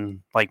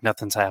open like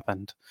nothing's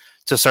happened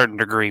to a certain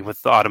degree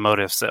with the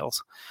automotive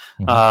sales.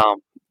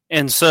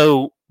 And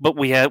so, but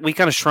we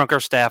kind of shrunk our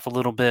staff a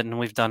little bit, and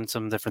we've done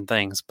some different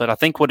things. But I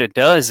think what it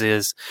does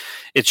is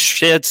it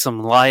sheds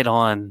some light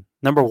on,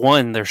 number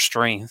one, their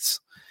strengths.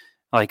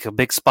 Like a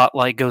big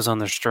spotlight goes on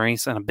their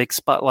strengths, and a big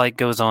spotlight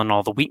goes on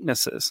all the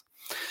weaknesses.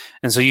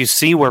 And so you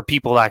see where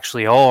people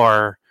actually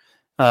are,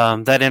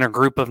 that in a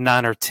group of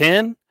 9 or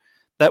 10,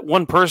 that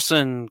one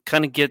person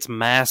kind of gets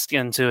masked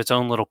into its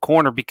own little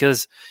corner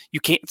because you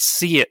can't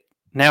see it.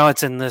 Now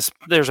it's in this,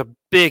 there's a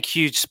big,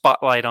 huge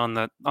spotlight on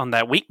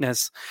that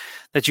weakness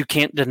that you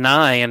can't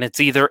deny. And it's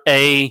either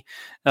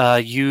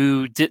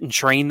you didn't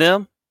train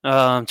them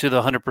to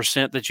the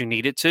 100% that you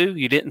needed to.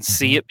 You didn't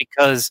see it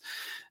because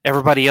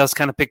everybody else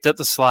kind of picked up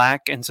the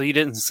slack, and so you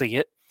didn't see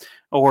it.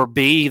 Or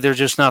B, they're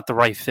just not the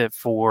right fit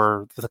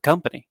for the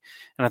company.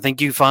 And I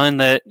think you find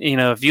that,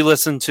 if you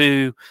listen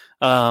to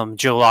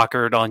Joe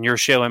Lockhart on your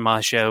show and my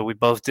show, we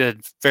both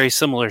did very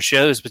similar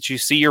shows, but you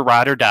see your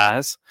ride or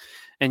dies,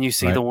 and you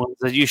see the ones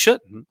that you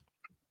shouldn't.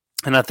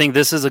 And I think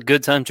this is a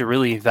good time to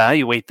really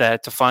evaluate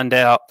that, to find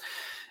out,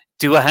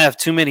 do I have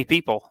too many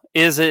people?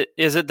 Is it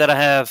that I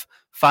have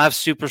 5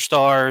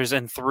 superstars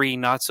and 3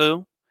 not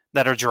so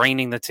that are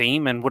draining the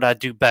team? And would I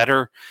do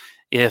better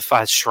if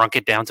I shrunk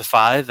it down to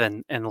 5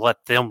 and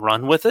let them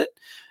run with it?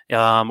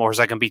 Or is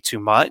that going to be too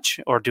much?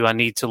 Or do I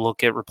need to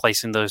look at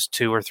replacing those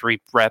 2 or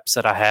 3 reps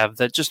that I have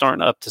that just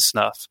aren't up to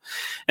snuff?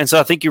 And so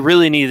I think you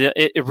really need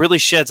it really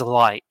sheds a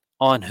light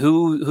on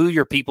who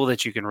your people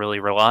that you can really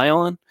rely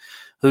on,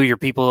 who your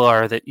people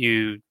are that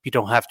you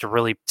don't have to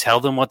really tell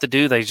them what to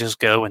do. They just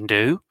go and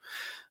do.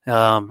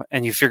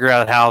 And you figure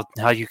out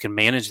how you can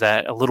manage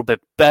that a little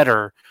bit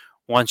better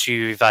once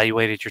you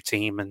evaluated your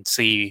team and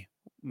see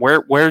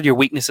where your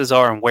weaknesses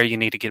are and where you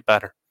need to get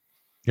better.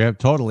 Yeah,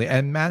 totally.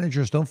 And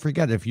managers, don't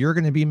forget, if you're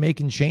going to be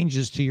making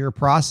changes to your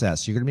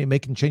process, you're going to be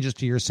making changes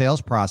to your sales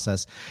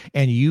process,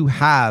 and you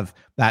have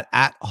that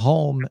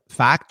at-home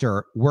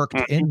factor worked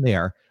in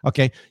there,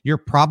 okay, you're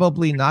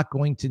probably not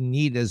going to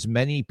need as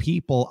many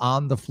people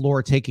on the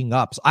floor taking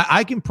ups.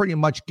 I can pretty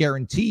much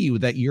guarantee you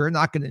that you're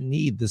not going to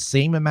need the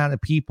same amount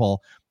of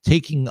people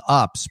taking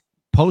ups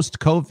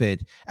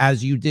post-COVID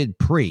as you did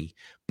pre,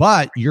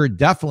 but you're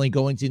definitely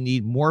going to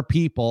need more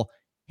people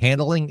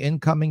handling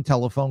incoming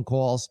telephone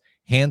calls,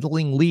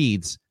 handling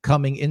leads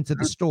coming into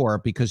the store,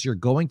 because you're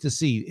going to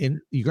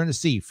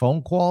see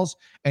phone calls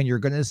and you're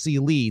going to see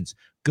leads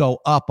go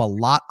up a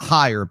lot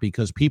higher,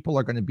 because people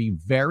are going to be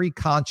very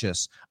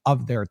conscious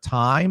of their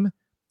time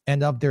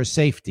and of their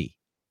safety.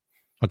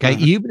 Okay.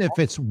 Even if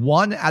it's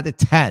 1 out of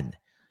 10,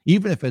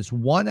 even if it's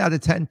 1 out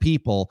of 10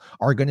 people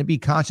are going to be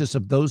conscious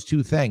of those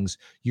two things,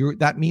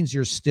 that means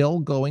you're still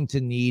going to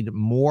need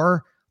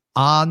more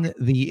on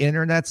the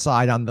internet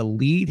side, on the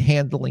lead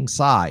handling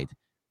side,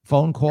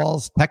 phone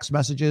calls, text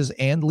messages,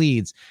 and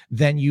leads,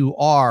 than you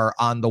are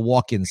on the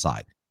walk-in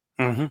side.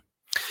 Mm-hmm.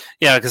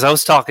 Yeah, because I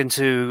was talking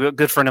to a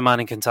good friend of mine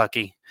in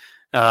Kentucky,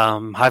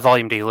 high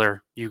volume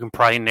dealer. You can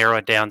probably narrow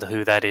it down to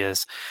who that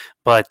is,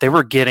 but they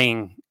were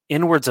getting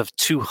inwards of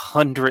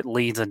 200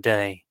 leads a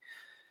day,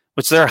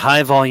 which they're a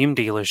high volume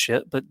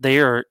dealership, but they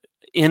are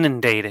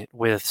inundated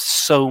with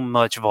so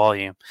much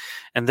volume,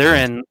 and they're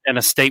in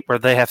a state where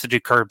they have to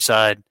do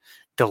curbside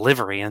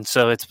delivery, and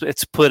so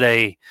it's put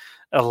a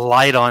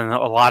light on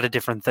a lot of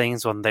different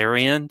things on their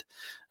end,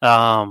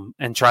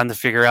 and trying to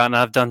figure out, and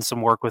I've done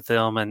some work with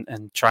them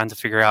and trying to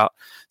figure out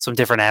some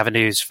different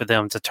avenues for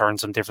them to turn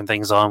some different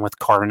things on with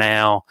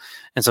CarNow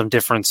and some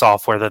different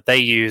software that they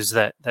use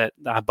that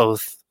I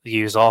both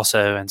use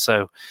also. And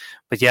so,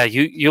 but yeah,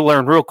 you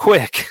learn real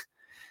quick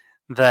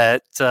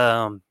that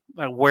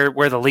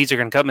where the leads are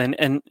going to come in,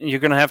 and you're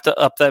going to have to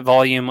up that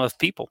volume of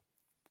people.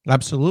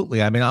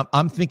 Absolutely. I mean,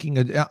 I'm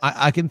thinking,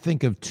 I can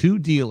think of 2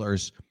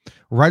 dealers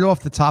right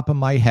off the top of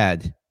my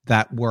head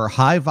that were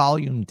high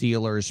volume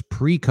dealers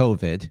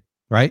pre-COVID,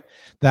 right?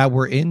 That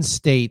were in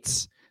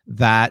states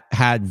that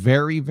had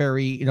very,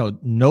 very,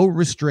 no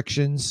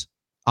restrictions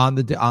on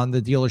the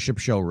dealership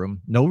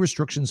showroom, no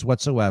restrictions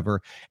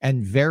whatsoever,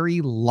 and very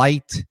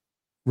light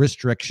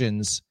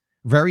restrictions,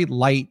 very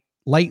light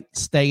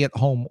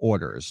stay-at-home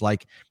orders.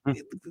 Like,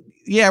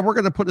 yeah, we're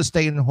going to put a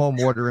stay-at-home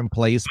order in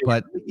place,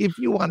 but if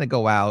you want to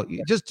go out,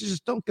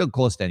 just don't go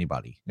close to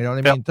anybody. You know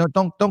what I mean?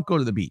 Don't go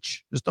to the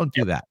beach. Just don't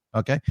do that.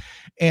 Okay.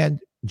 And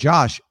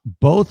Josh,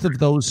 both of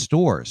those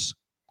stores,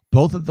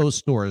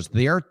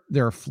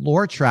 their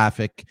floor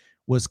traffic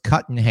was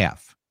cut in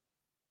half.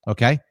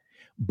 Okay.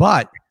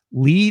 But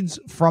leads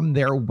from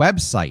their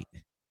website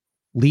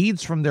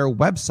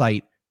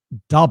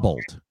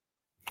doubled.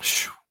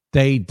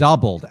 They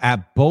doubled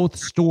at both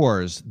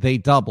stores. They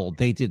doubled.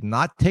 They did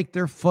not take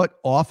their foot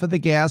off of the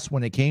gas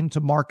when it came to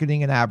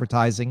marketing and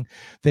advertising.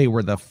 They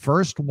were the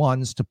first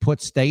ones to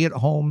put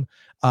stay-at-home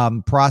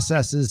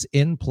processes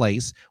in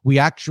place. We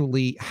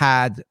actually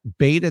had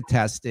beta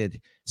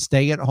tested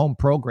stay-at-home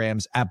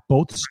programs at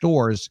both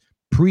stores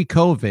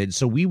pre-COVID,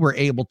 so we were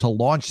able to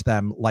launch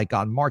them like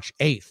on March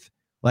 8th.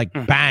 Like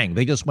bang,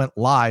 they just went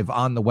live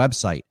on the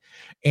website.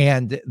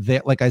 And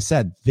like I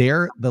said,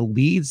 the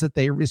leads that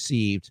they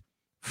received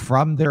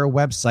from their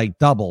website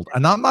doubled.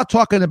 And I'm not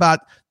talking about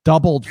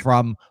doubled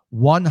from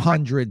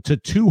 100 to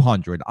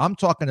 200. I'm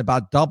talking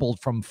about doubled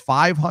from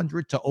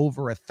 500 to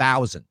over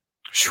 1,000.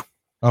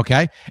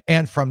 Okay.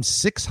 And from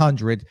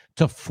 600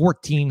 to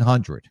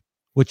 1,400,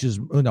 which is,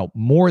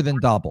 more than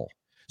double.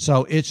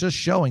 So it's just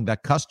showing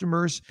that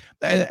customers,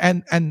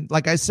 and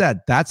like I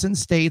said, that's in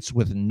states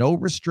with no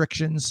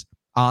restrictions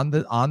on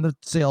the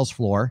sales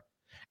floor,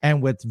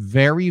 and with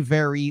very,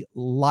 very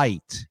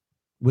light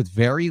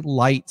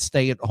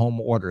stay-at-home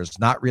orders,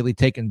 not really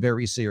taken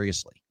very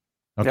seriously.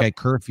 Okay, yep.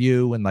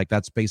 Curfew, and like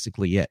that's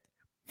basically it.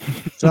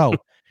 So,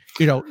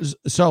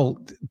 so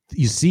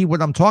you see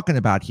what I'm talking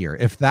about here.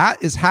 If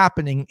that is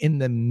happening in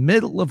the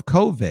middle of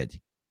COVID,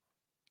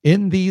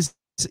 in these,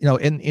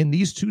 in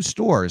these 2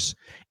 stores,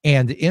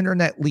 and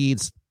internet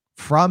leads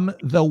from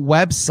the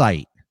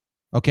website,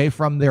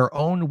 from their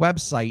own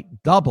website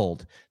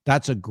doubled,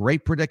 that's a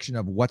great prediction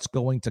of what's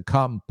going to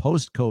come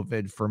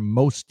post-COVID for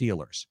most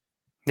dealers.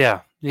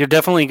 Yeah, you're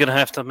definitely going to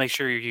have to make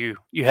sure you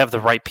have the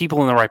right people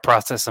and the right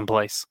process in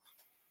place.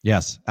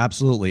 Yes,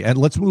 absolutely. And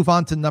let's move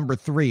on to number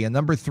 3. And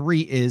number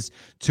 3 is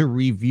to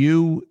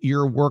review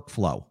your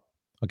workflow.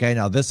 Okay.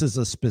 Now, this is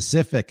a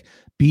specific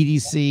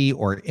BDC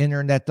or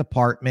internet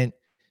department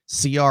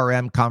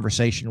CRM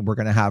conversation we're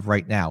going to have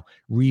right now.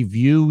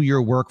 Review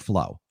your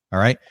workflow. All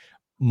right.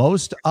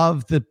 Most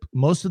of the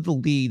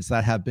leads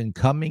that have been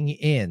coming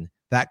in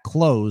that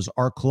close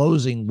are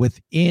closing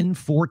within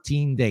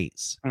 14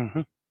 days.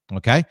 Mm-hmm.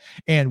 Okay.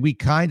 And we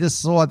kind of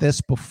saw this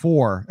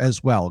before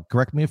as well.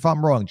 Correct me if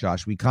I'm wrong,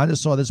 Josh. We kind of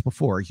saw this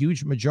before. A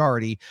huge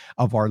majority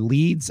of our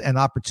leads and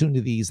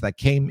opportunities that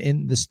came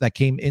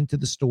into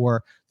the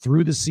store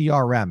through the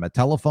CRM, a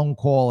telephone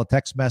call, a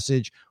text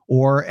message,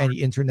 or an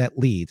internet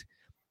lead.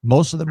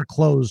 Most of them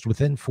closed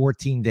within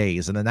 14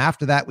 days. And then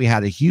after that, we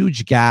had a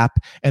huge gap,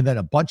 and then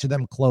a bunch of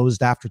them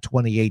closed after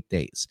 28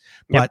 days.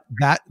 Yep.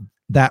 But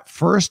that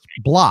first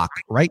block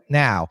right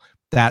now,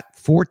 that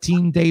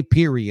 14-day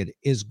period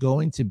is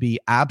going to be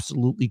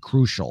absolutely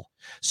crucial.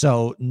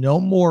 So no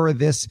more of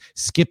this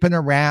skipping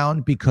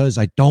around because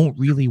I don't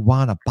really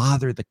want to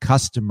bother the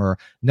customer.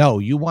 No,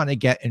 you want to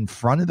get in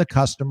front of the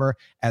customer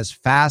as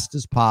fast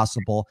as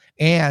possible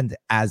and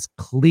as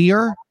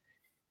clear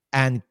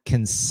and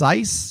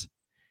concise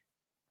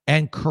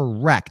and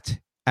correct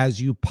as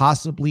you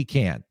possibly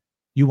can.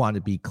 You want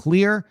to be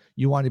clear,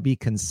 you want to be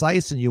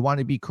concise, and you want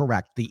to be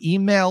correct. The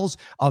emails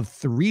of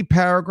 3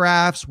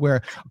 paragraphs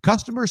where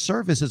customer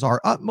service is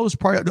our utmost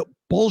priority.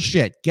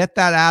 Bullshit. Get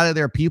that out of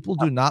there. People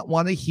do not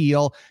want to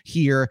hear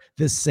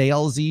the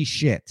salesy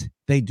shit.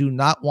 They do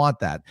not want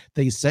that.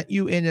 They sent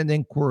you in an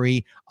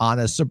inquiry on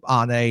a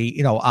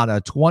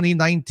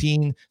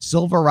 2019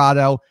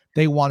 Silverado.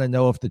 They want to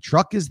know if the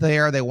truck is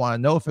there. They want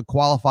to know if it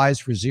qualifies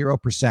for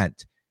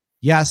 0%.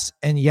 Yes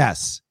and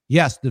yes.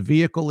 Yes, the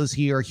vehicle is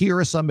here. Here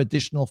are some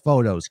additional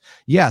photos.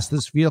 Yes,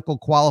 this vehicle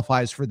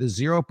qualifies for the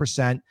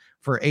 0%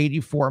 for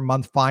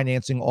 84-month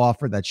financing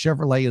offer that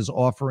Chevrolet is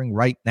offering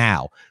right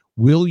now.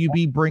 Will you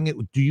be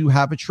bringing? Do you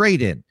have a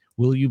trade-in?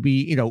 Will you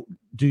be?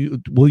 Do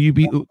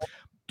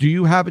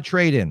you have a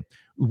trade-in?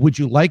 Would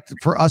you like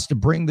for us to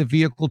bring the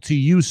vehicle to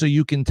you so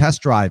you can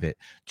test drive it?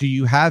 Do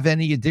you have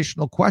any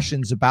additional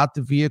questions about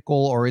the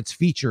vehicle or its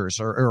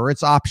features or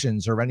its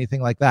options or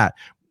anything like that?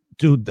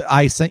 Dude,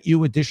 I sent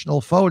you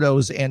additional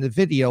photos and a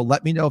video.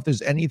 Let me know if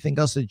there's anything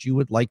else that you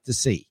would like to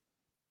see.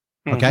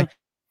 Okay.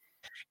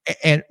 Mm-hmm.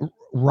 And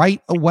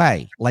right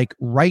away.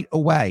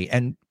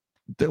 And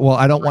well,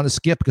 I don't want to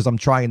skip because I'm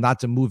trying not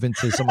to move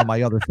into some of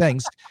my other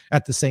things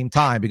at the same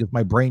time because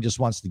my brain just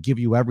wants to give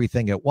you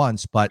everything at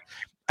once. But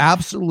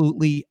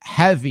absolutely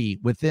heavy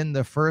within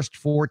the first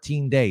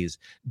 14 days,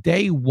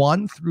 day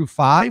 1 through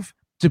 5.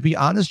 To be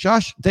honest,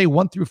 Josh, day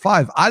 1 through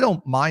 5, I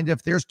don't mind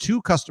if there's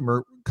 2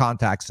 customer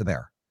contacts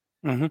there.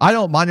 Mm-hmm. I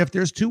don't mind if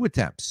there's 2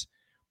 attempts,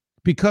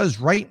 because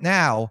right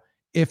now,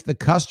 if the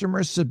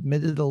customer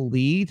submitted a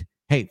lead,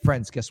 hey,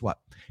 friends, guess what?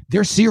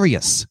 They're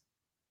serious.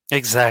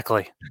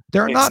 Exactly.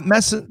 They're not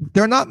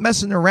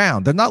messing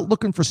around. They're not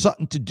looking for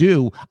something to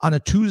do on a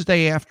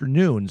Tuesday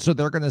afternoon. So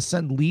they're going to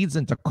send leads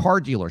into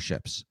car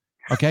dealerships.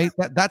 Okay.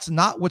 That's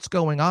not what's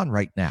going on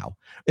right now.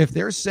 If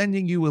they're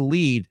sending you a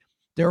lead,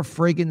 they're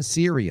friggin'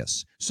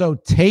 serious. So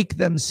take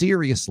them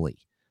seriously.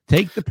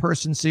 Take the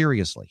person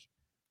seriously.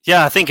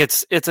 Yeah, I think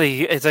it's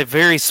a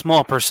very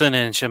small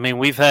percentage. I mean,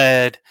 we've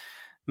had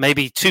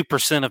maybe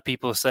 2% of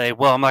people say,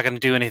 "Well, I'm not going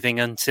to do anything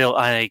until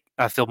I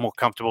feel more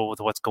comfortable with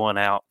what's going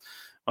out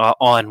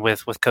on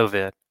with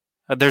COVID."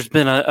 There's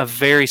been a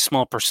very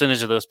small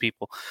percentage of those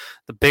people.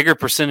 The bigger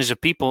percentage of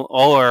people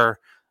are,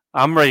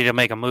 "I'm ready to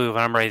make a move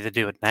and I'm ready to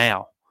do it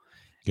now."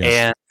 Yes.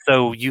 And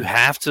so you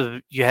have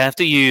to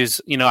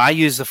use. I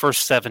use the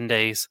first 7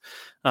 days,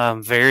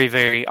 very,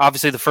 very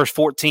obviously the first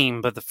 14,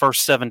 but the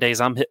first 7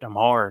 days I'm hitting them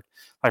hard.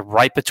 Like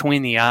right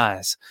between the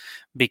eyes,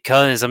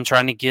 because I'm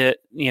trying to get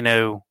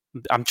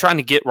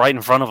right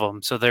in front of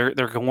them. So they're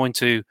going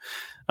to,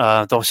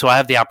 so I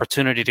have the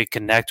opportunity to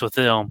connect with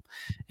them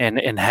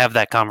and have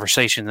that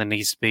conversation that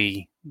needs to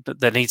be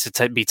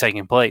be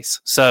taking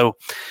place. So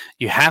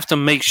you have to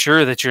make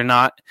sure that you're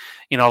not,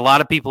 a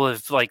lot of people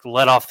have like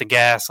let off the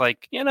gas.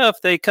 Like,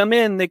 if they come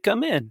in, they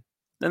come in.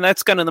 And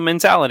that's kind of the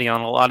mentality on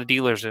a lot of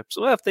dealerships.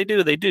 Well, if they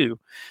do, they do.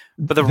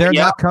 But they're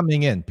not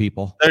coming in,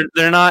 people.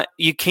 They're not.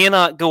 You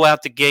cannot go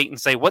out the gate and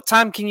say, "What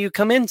time can you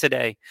come in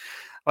today?"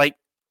 Like,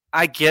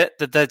 I get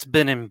that that's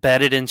been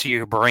embedded into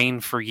your brain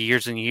for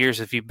years and years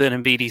if you've been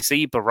in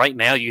BDC, but right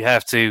now you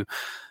have to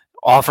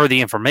offer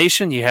the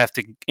information, you have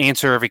to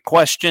answer every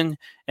question,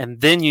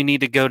 and then you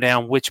need to go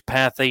down which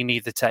path they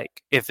need to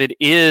take. If it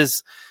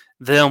is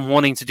them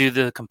wanting to do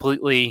the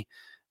completely,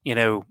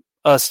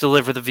 us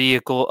deliver the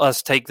vehicle,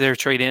 us take their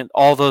trade in,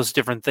 all those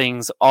different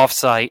things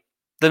off-site,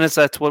 then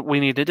that's what we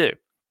need to do.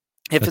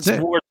 If it's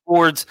more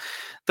towards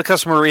the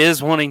customer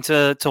is wanting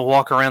to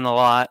walk around the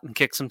lot and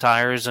kick some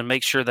tires and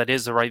make sure that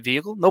is the right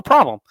vehicle, no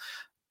problem.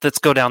 Let's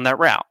go down that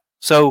route.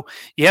 So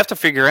you have to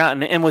figure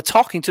out, and with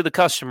talking to the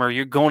customer,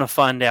 you're going to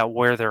find out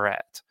where they're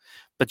at.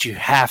 But you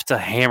have to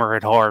hammer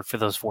it hard for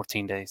those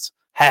 14 days.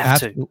 Have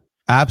to.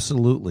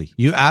 Absolutely.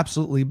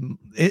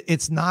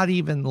 It's not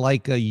even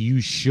like a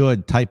you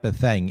should type of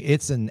thing.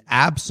 It's an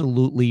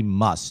absolutely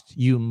must.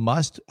 You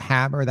must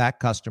hammer that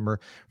customer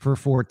for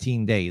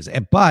 14 days.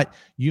 But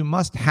you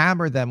must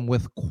hammer them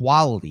with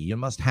quality. You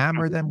must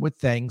hammer them with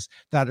things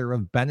that are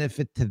of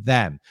benefit to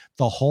them.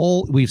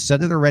 We've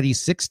said it already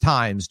 6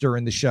 times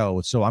during the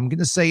show. So I'm going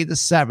to say the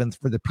 7th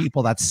for the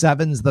people that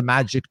 7's the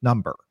magic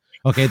number.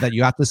 Okay, that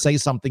you have to say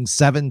something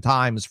 7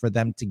 times for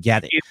them to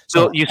get it. You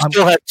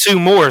still have 2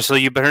 more, so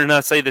you better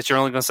not say that you're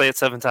only going to say it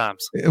 7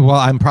 times. Well,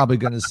 I'm probably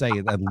going to say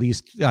at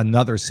least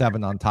another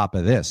 7 on top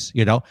of this,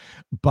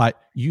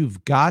 but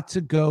you've got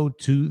to go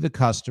to the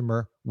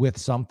customer with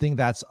something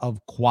that's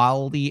of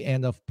quality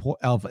and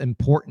of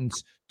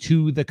importance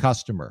to the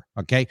customer.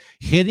 Okay,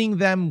 hitting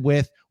them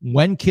with,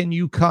 when can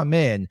you come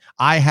in?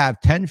 I have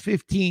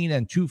 10:15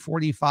 and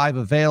 2:45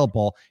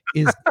 available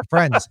is,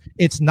 friends,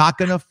 it's not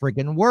going to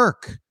friggin'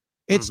 work.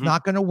 It's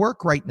not going to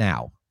work right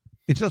now.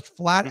 It just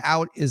flat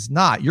out is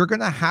not. You're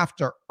going to have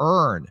to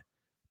earn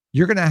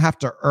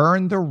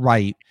the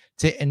right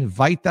to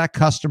invite that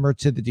customer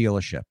to the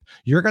dealership.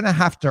 You're going to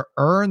have to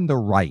earn the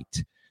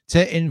right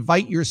to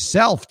invite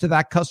yourself to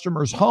that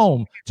customer's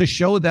home to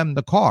show them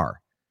the car.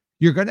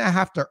 You're going to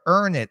have to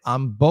earn it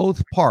on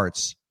both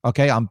parts.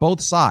 Okay, on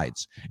both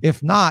sides.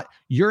 If not,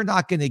 you're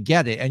not going to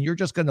get it, and you're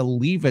just going to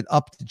leave it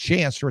up to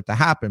chance for it to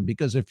happen.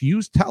 Because if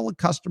you tell a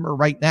customer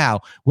right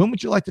now, when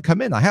would you like to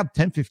come in? I have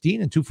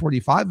 10:15 and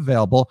 2:45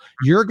 available.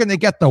 You're going to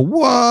get the,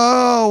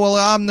 whoa, well,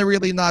 I'm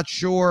really not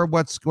sure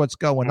what's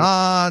going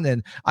on,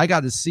 and I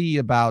got to see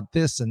about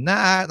this and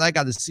that, and I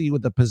got to see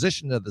with the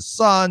position of the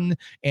sun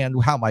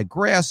and how my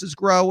grass is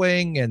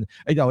growing, and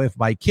if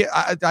my kid,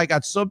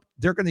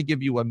 they're going to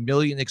give you a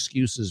million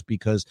excuses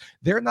because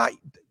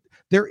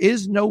there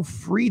is no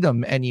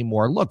freedom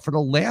anymore. Look, for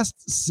the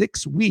last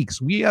 6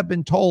 weeks, we have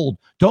been told,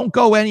 don't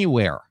go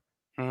anywhere.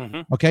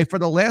 Okay, for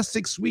the last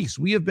 6 weeks,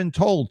 we have been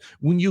told,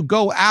 when you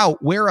go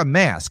out, wear a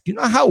mask. You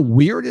know how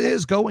weird it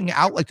is going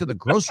out like to the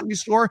grocery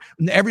store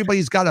and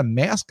everybody's got a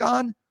mask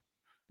on?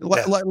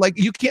 Like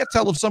you can't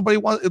tell if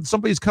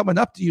somebody's coming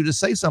up to you to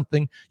say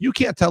something. You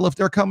can't tell if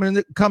they're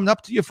coming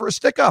up to you for a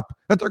stick up,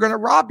 that they're going to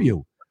rob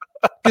you.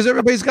 Because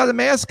everybody's got a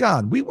mask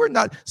on. We were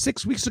not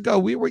 6 weeks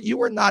ago. You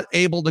were not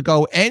able to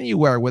go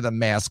anywhere with a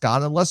mask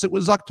on unless it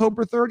was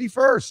October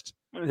 31st.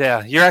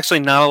 Yeah, you're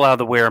actually not allowed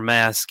to wear a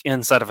mask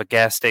inside of a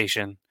gas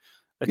station,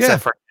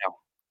 except for now.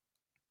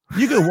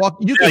 You can walk.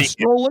 You can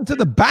stroll into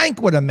the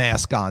bank with a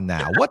mask on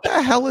now. What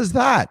the hell is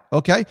that?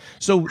 Okay,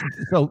 so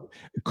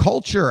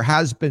culture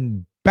has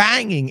been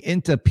banging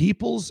into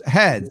people's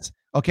heads.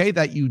 Okay,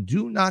 that you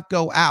do not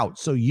go out.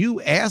 So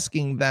you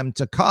asking them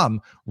to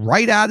come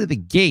right out of the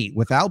gate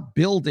without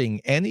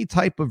building any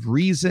type of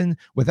reason,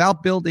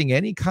 without building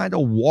any kind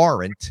of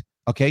warrant,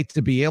 okay,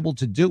 to be able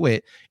to do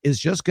it is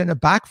just going to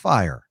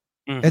backfire.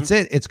 That's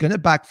it. It's going to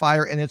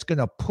backfire, and it's going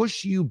to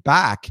push you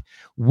back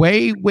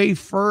way, way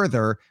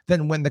further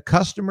than when the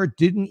customer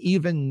didn't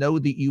even know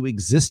that you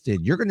existed.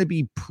 You're going to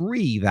be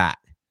pre that.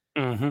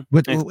 When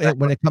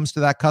it comes to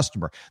that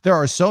customer, there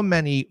are so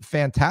many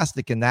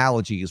fantastic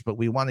analogies, but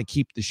we want to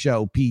keep the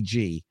show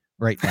PG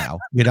right now,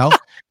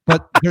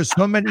 but there's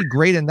so many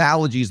great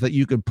analogies that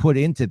you could put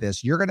into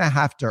this. You're going to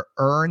have to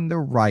earn the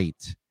right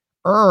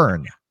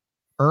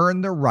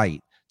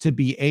to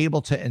be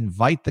able to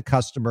invite the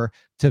customer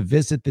to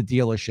visit the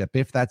dealership,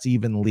 if that's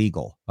even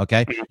legal.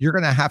 Okay, you're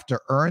going to have to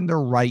earn the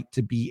right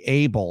to be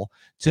able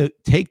to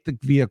take the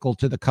vehicle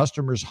to the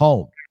customer's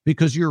home,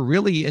 because you're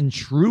really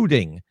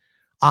intruding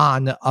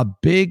on a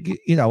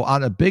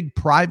big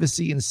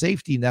privacy and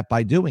safety net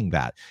by doing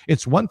that.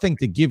 It's one thing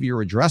to give your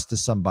address to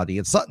somebody.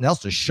 It's something else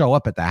to show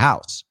up at the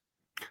house.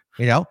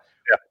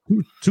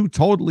 Two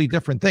totally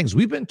different things.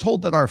 We've been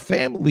told that our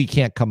family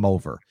can't come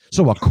over.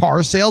 So a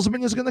car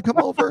salesman is going to come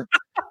over?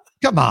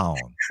 Come on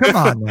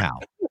now.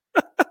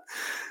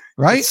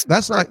 Right?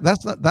 That's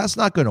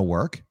not going to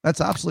work.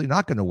 That's absolutely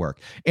not going to work.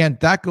 And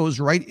that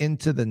goes right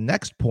into the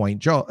next point.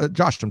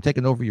 Josh, I'm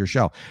taking over your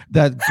show.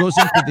 That goes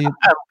into the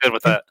I'm good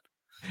with that.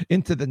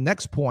 Into the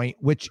next point,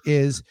 which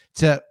is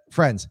to,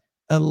 friends,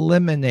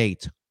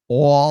 eliminate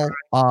all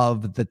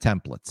of the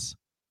templates.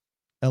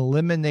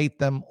 Eliminate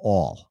them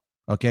all.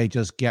 Okay,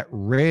 just get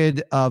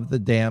rid of the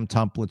damn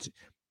templates.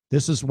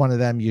 This is one of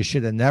them. You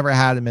should have never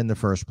had them in the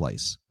first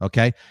place.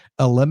 Okay,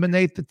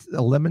 eliminate the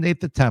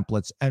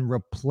templates and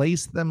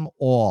replace them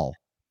all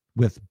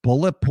with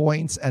bullet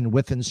points and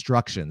with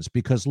instructions.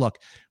 Because look,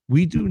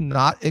 we do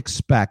not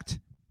expect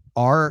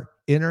our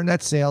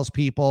internet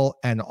salespeople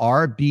and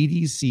our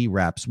BDC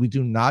reps, we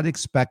do not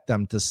expect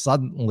them to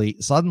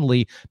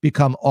suddenly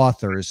become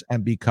authors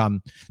and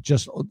become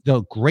just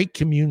the great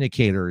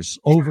communicators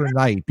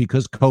overnight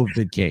because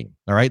COVID came.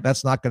 All right,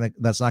 that's not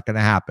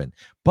gonna happen.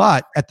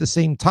 But at the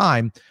same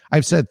time,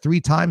 I've said 3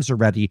 times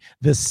already,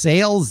 the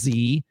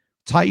salesy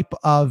type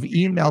of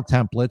email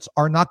templates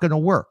are not going to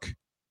work.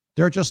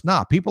 They're just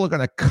not. People are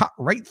going to cut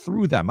right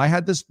through them. I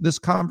had this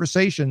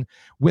conversation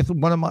with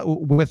one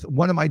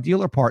of my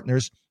dealer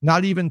partners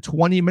not even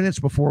 20 minutes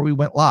before we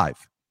went live.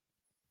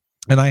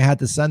 And I had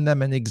to send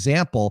them an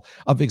example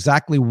of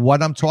exactly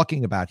what I'm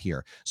talking about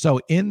here. So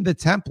in the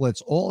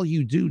templates, all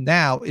you do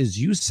now is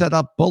you set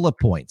up bullet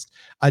points.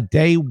 A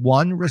day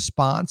one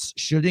response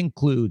should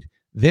include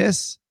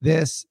this,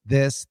 this,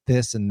 this,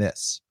 this, and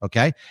this.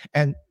 Okay.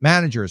 And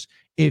managers,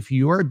 if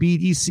your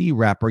BDC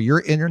rep or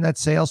your internet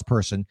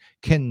salesperson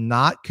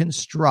cannot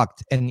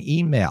construct an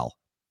email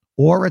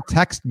or a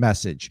text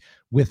message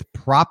with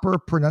proper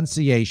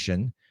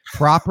pronunciation,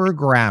 proper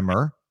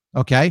grammar,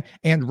 okay,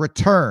 and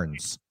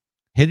returns,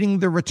 hitting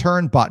the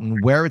return button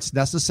where it's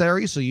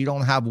necessary so you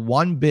don't have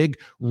one big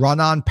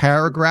run-on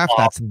paragraph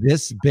that's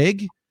this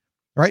big,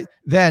 right?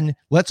 Then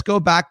let's go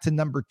back to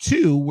number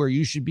 2, where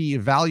you should be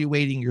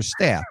evaluating your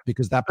staff,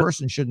 because that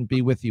person shouldn't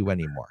be with you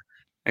anymore.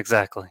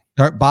 Exactly.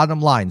 Bottom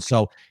line.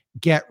 So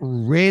get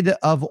rid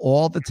of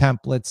all the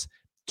templates,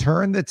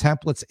 turn the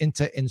templates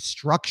into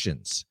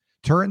instructions,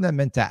 turn them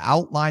into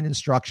outline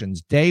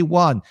instructions. Day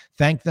 1,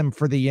 thank them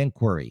for the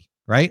inquiry,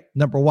 right?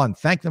 Number 1,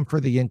 thank them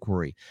for the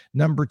inquiry.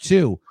 Number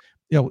 2,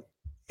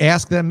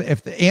 ask them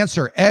if they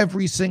answer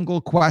every single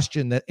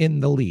question that in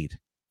the lead,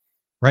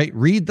 right?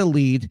 Read the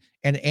lead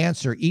and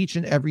answer each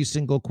and every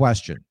single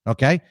question.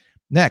 Okay.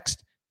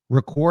 Next,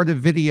 record a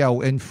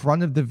video in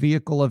front of the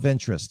vehicle of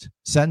interest.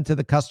 Send to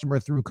the customer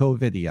through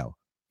co-video,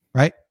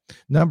 right?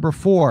 Number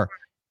 4,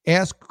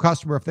 ask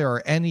customer if there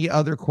are any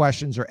other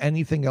questions or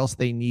anything else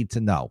they need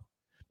to know.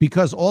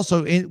 Because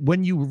also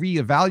when you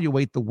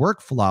reevaluate the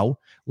workflow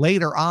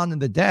later on in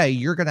the day,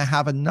 you're going to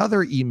have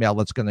another email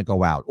that's going to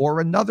go out, or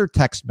another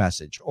text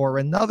message, or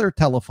another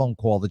telephone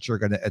call that you're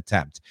going to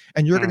attempt.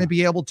 And you're going to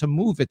be able to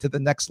move it to the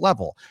next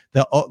level.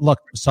 Look,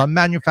 some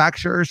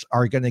manufacturers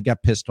are going to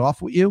get pissed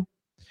off with you,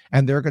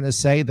 and they're going to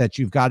say that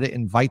you've got to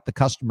invite the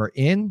customer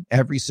in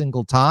every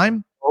single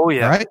time. Oh,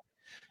 yeah. Right?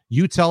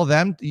 You tell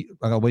them,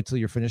 I'll wait till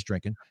you're finished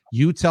drinking.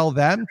 You tell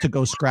them to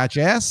go scratch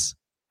ass.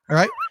 All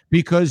right.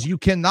 Because you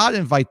cannot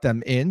invite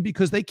them in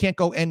because they can't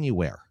go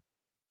anywhere.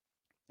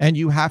 And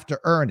you have to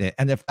earn it.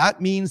 And if that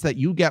means that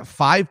you get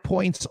 5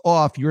 points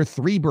off your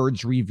Three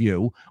Birds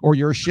review or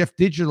your Shift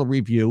Digital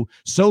review,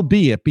 so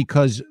be it.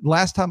 Because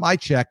last time I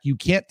checked, you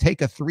can't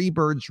take a Three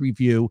Birds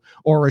review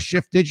or a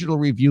Shift Digital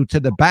review to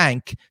the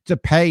bank to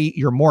pay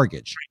your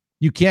mortgage.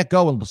 You can't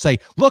go and say,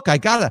 look, I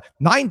got a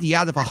 90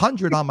 out of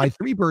 100 on my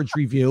Three Birds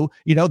review.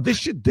 This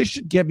should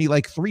give me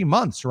like 3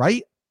 months,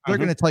 right? They're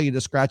going to tell you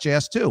to scratch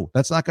ass too.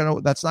 That's not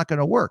going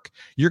to work.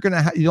 You're going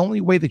to the only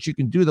way that you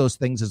can do those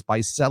things is by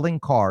selling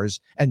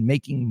cars and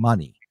making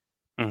money.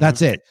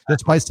 That's it.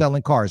 That's by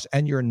selling cars.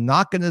 And you're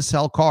not going to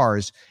sell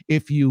cars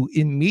if you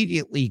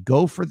immediately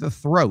go for the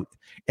throat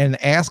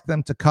and ask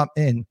them to come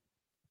in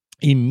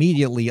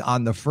immediately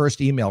on the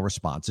first email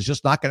response. It's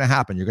just not going to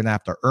happen. You're going to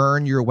have to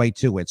earn your way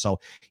to it. So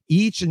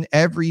each and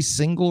every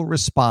single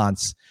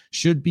response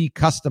should be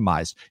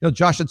customized.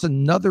 Josh, it's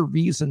another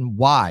reason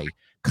why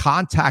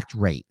contact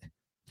rate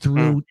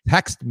through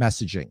text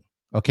messaging,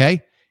 okay,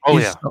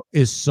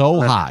 is so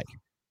high,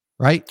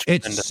 right?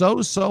 It's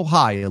so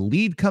high. A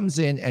lead comes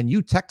in and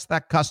you text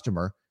that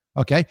customer,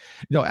 okay.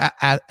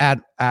 At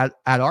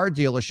our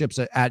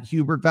dealerships at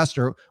Hubert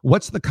Vester,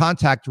 what's the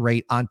contact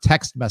rate on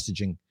text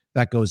messaging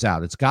that goes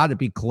out? It's got to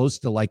be close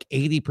to like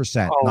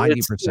 80%,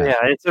 90%.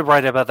 It's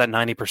right about that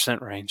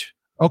 90% range.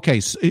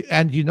 Okay, so,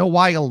 and you know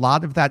why a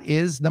lot of that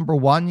is? Number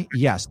 1,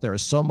 yes, there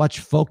is so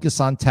much focus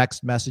on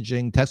text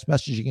messaging. Text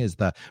messaging is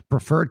the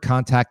preferred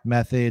contact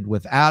method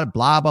without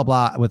blah, blah,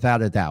 blah,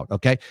 without a doubt,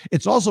 okay?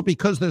 It's also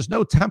because there's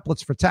no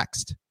templates for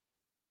text.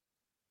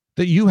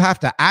 That you have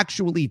to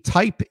actually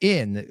type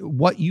in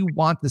what you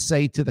want to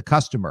say to the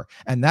customer.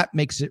 And that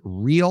makes it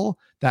real,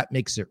 that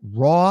makes it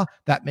raw,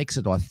 that makes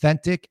it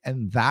authentic,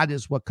 and that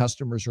is what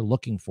customers are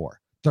looking for.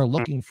 They're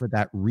looking for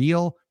that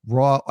real,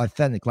 raw,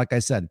 authentic, like I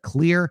said,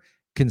 clear,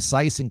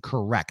 concise, and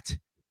correct.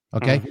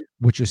 Okay.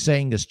 What you're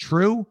saying is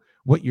true.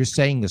 What you're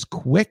saying is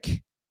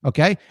quick.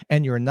 Okay.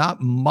 And you're not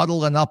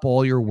muddling up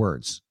all your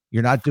words.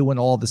 You're not doing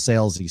all the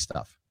salesy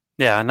stuff.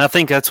 Yeah. And I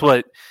think that's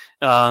what,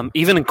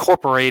 even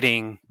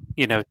incorporating,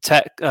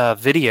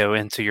 video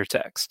into your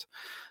text,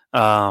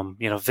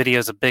 video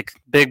is a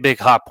big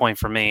hot point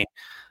for me.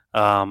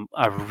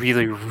 I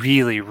really,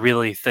 really,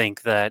 really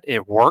think that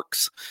it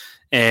works.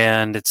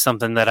 And it's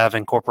something that I've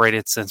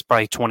incorporated since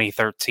probably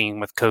 2013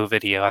 with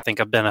co-video. I think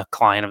I've been a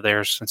client of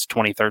theirs since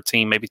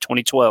 2013, maybe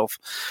 2012.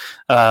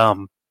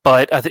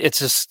 But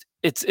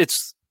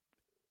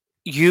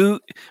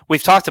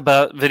we've talked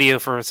about video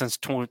since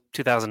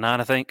 2009,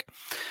 I think,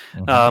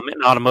 in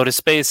automotive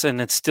space, and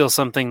it's still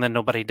something that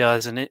nobody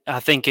does. And I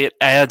think it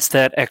adds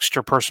that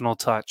extra personal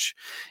touch.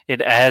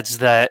 It adds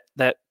that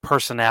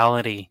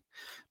personality,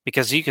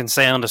 because you can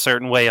sound a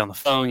certain way on the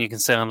phone, you can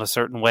sound a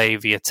certain way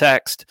via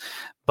text.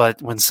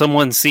 But when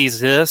someone sees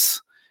this,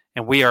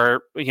 and we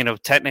are,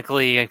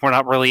 technically we're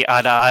not really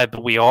eye to eye,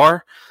 but we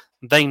are,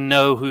 they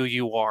know who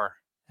you are.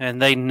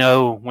 And they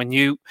know when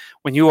you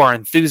are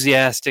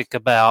enthusiastic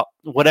about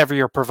whatever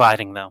you're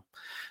providing them,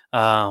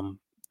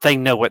 they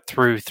know it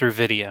through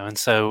video. And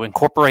so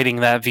incorporating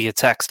that via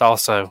text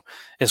also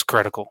is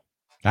critical.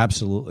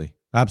 Absolutely.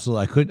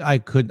 Absolutely.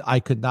 I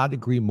could not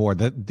agree more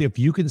that if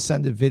you can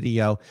send a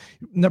video,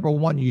 number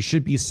one, you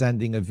should be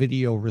sending a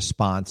video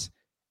response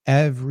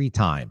every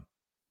time.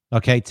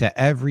 Okay, to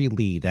every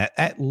lead,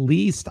 at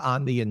least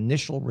on the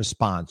initial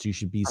response, you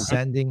should be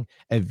sending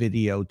a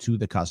video to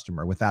the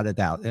customer without a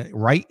doubt,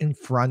 right in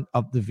front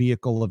of the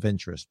vehicle of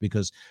interest,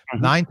 because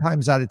 9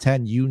 times out of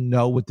 10, you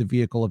know what the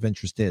vehicle of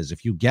interest is.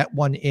 If you get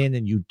one in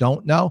and you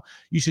don't know,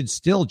 you should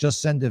still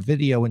just send a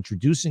video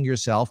introducing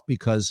yourself,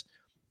 because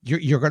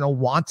you're going to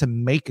want to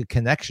make a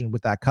connection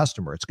with that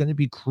customer. It's going to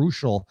be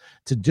crucial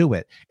to do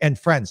it. And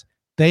friends,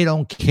 they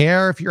don't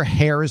care if your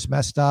hair is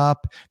messed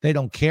up. They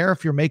don't care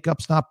if your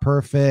makeup's not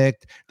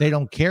perfect. They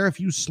don't care if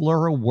you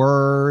slur a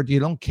word. You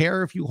don't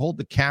care if you hold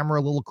the camera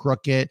a little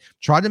crooked.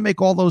 Try to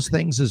make all those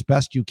things as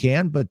best you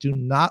can, but do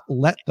not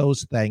let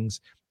those things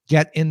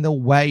get in the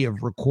way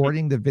of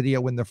recording the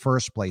video in the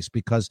first place,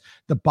 because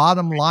the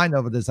bottom line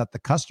of it is that the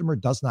customer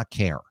does not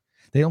care.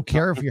 They don't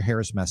care if your hair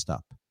is messed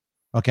up.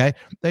 Okay?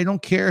 They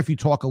don't care if you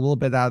talk a little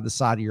bit out of the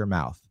side of your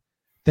mouth.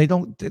 They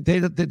don't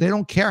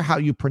care how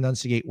you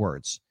pronunciate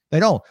words. They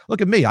don't.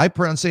 Look at me. I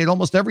pronunciate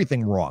almost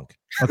everything wrong.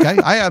 Okay.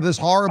 I have this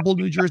horrible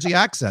New Jersey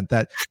accent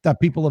that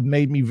people have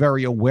made me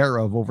very aware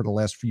of over the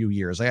last few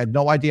years. I had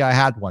no idea I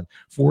had one.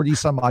 40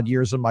 some odd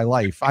years of my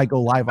life. I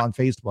go live on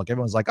Facebook.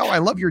 Everyone's like, oh, I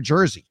love your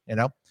Jersey,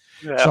 Yeah.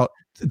 So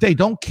they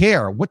don't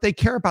care. What they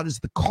care about is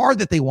the car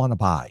that they want to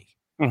buy.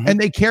 And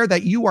they care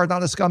that you are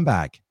not a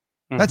scumbag.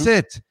 That's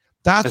it.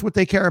 That's what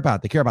they care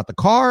about. They care about the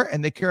car,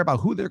 and they care about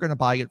who they're going to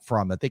buy it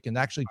from, that they can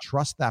actually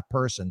trust that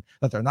person,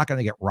 that they're not going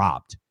to get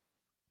robbed.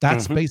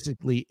 That's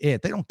basically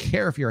it. They don't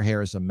care if your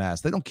hair is a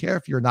mess. They don't care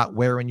if you're not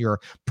wearing your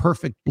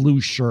perfect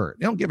blue shirt.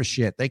 They don't give a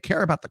shit. They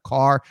care about the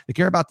car. They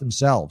care about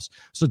themselves.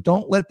 So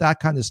don't let that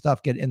kind of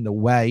stuff get in the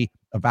way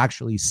of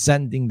actually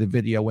sending the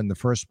video in the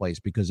first place,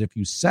 because if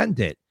you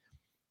send it,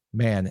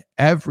 man,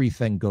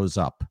 everything goes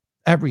up.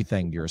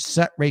 Everything. Your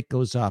set rate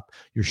goes up.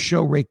 Your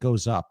show rate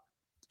goes up.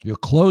 Your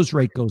close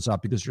rate goes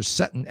up, because you're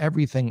setting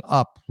everything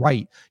up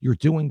right. You're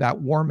doing that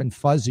warm and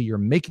fuzzy. You're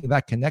making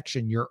that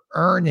connection. You're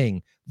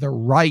earning the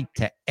right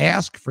to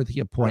ask for the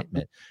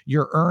appointment.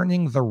 You're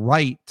earning the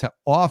right to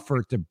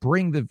offer to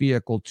bring the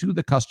vehicle to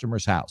the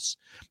customer's house.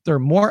 They're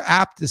more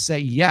apt to say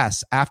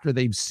yes after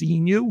they've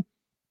seen you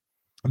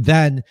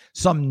than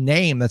some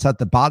name that's at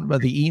the bottom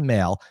of the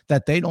email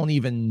that they don't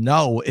even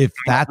know if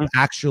that's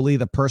actually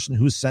the person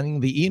who's sending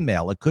the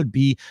email. It could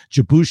be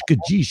Jabush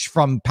Kajish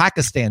from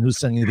Pakistan who's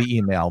sending the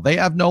email. They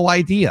have no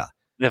idea.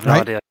 They have no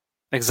idea.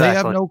 Exactly. They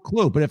have no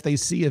clue. But if they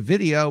see a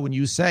video and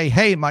you say,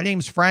 hey, my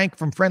name's Frank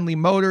from Friendly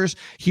Motors.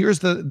 Here's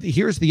the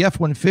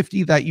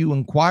F-150 that you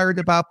inquired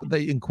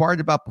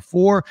about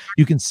before.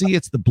 You can see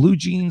it's the blue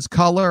jeans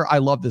color. I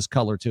love this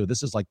color too.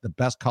 This is like the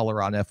best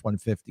color on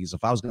F-150s.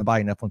 If I was going to buy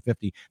an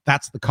F-150,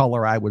 that's the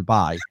color I would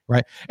buy,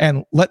 right?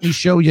 And let me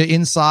show you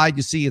inside.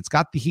 You see, it's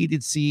got the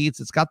heated seats.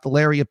 It's got the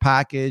Lariat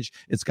package.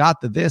 It's got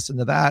the this and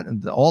the that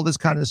and all this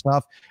kind of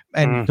stuff.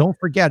 And don't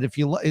forget, if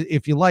you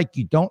like,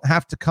 you don't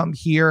have to come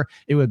here.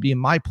 It would be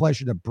my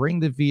pleasure to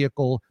bring the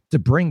vehicle, to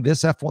bring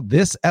this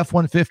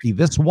F-150,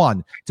 this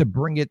one, to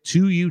bring it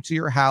to you, to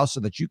your house, so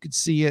that you could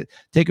see it,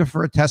 take it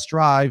for a test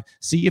drive,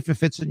 see if it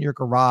fits in your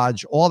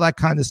garage, all that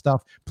kind of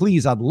stuff.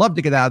 Please, I'd love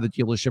to get out of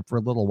the dealership for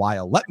a little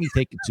while. Let me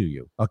take it to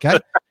you, okay?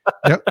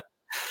 Yep.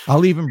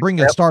 I'll even bring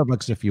you a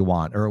Starbucks if you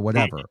want, or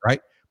whatever,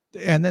 right?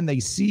 And then they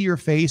see your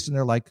face and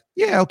they're like,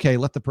 yeah, okay,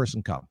 let the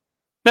person come.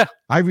 Yeah,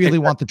 I really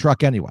want the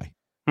truck anyway.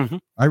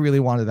 I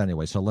really want it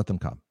anyway, so let them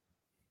come.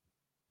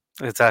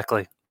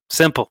 Exactly.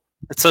 Simple.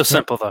 It's so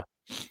simple, though.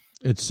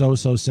 It's so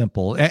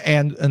simple.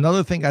 And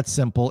another thing that's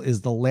simple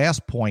is the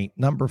last point,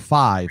 number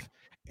 5.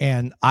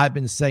 And I've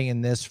been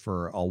saying this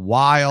for a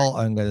while.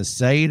 I'm going to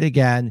say it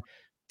again.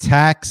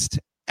 Text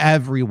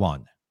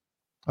everyone.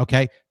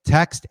 Okay?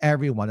 Text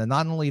everyone. And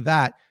not only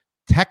that,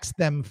 text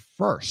them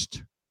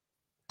first.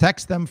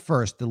 Text them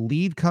first. The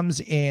lead comes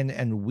in,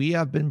 and we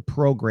have been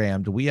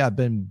programmed. We have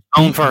been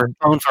phone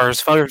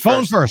first. Get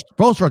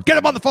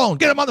him on the phone.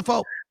 Get him on the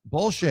phone.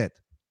 Bullshit.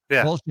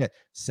 Yeah. Bullshit.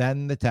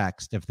 Send the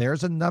text. If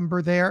there's a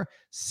number there,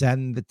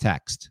 send the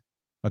text.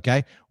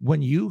 Okay.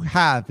 When you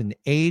have an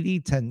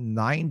 80 to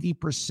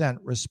 90%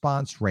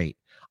 response rate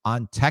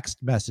on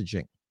text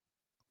messaging,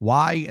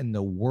 why in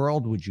the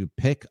world would you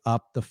pick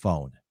up the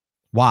phone?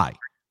 Why?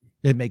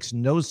 It makes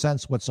no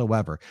sense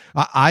whatsoever.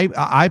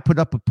 I put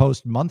up a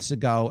post months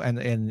ago, and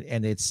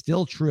it's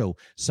still true.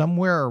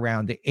 Somewhere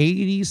around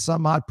 80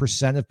 some odd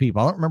percent of people,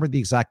 I don't remember the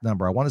exact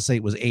number. I want to say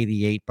it was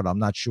 88, but I'm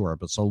not sure.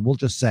 But so we'll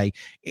just say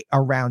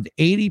around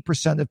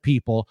 80% of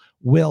people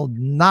will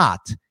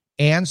not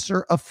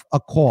answer a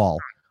call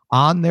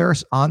on their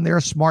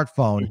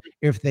smartphone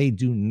if they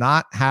do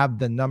not have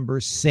the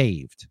number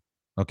saved.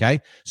 Okay.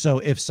 So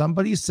if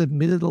somebody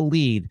submitted a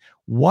lead,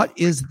 what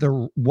is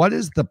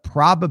the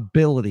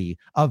probability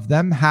of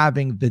them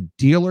having the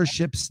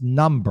dealership's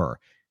number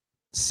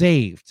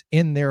saved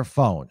in their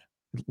phone?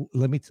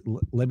 Let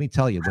me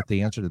tell you what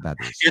the answer to that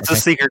is. It's a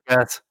secret,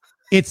 Beth.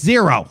 It's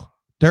 0.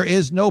 There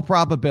is no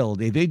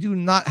probability. They do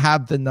not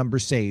have the number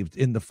saved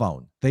in the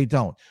phone. They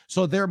don't.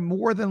 So they're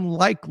more than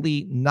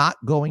likely not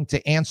going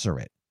to answer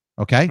it.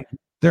 Okay?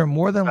 They're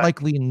more than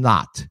likely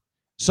not.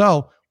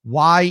 So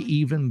why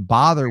even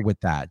bother with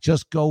that?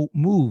 Just go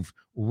move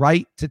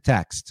right to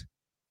text.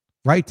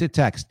 Right to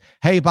text.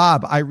 Hey,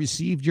 Bob, I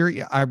received your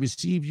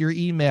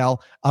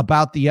email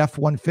about the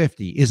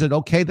F-150. Is it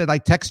okay that I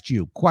text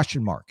you? ?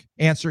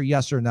 Answer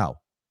yes or no.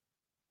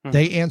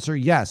 They answer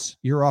yes.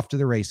 You're off to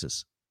the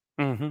races.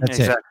 That's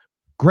exactly it.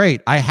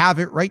 Great. I have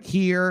it right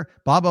here.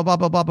 Blah, blah, blah,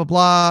 blah, blah, blah,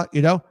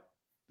 blah.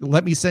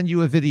 Let me send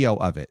you a video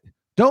of it.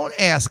 Don't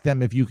ask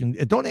them if you can.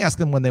 Don't ask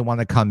them when they want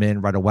to come in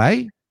right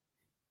away.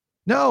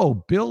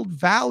 No, build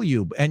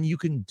value. And you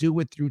can do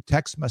it through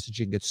text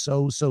messaging. It's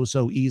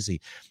so easy.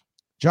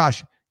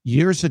 Josh,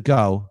 years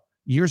ago,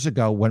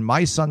 when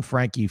my son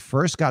Frankie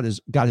first got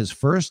his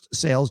first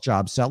sales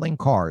job selling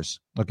cars,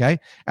 okay,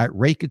 at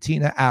Ray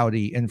Catena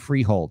Audi in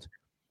Freehold,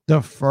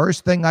 the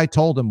first thing I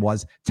told him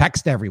was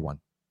text everyone.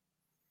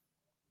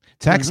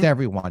 Text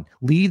everyone.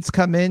 Leads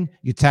come in,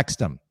 you text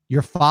them.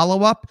 Your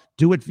follow-up,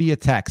 do it via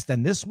text.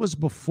 And this was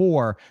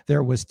before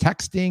there was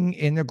texting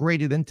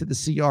integrated into the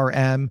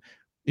CRM,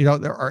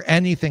 or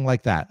anything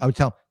like that. I would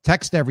tell,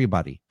 text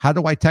everybody. How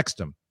do I text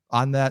them?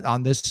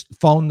 On this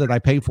phone that I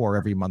pay for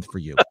every month for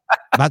you.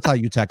 That's how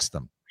you text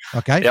them.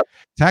 Okay. Yep.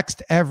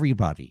 Text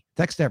everybody.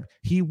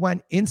 He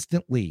went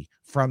instantly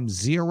from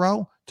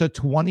 0 to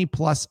 20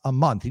 plus a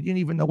month. He didn't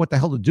even know what the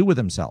hell to do with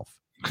himself.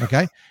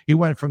 Okay. He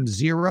went from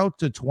 0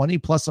 to 20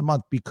 plus a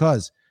month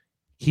because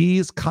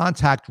his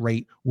contact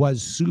rate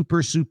was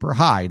super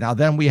high. Now,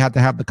 then we had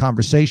to have the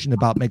conversation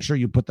about make sure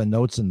you put the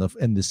notes in the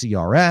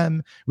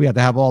CRM. We had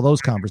to have all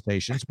those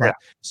conversations, but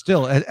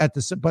still at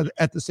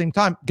the same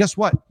time, guess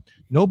what?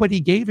 Nobody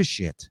gave a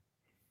shit.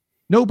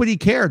 Nobody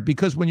cared,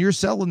 because when you're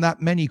selling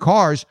that many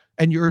cars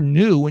and you're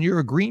new and you're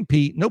a green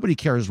pea, nobody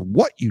cares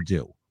what you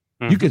do.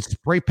 You could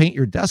spray paint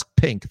your desk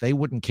pink. They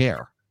wouldn't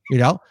care.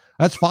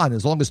 That's fine.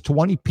 As long as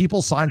 20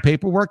 people sign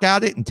paperwork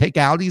at it and take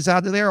Audis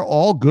out of there,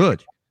 all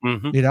good.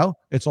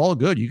 It's all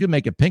good. You can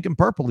make it pink and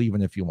purple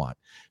even if you want.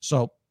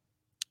 So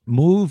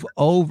move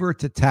over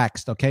to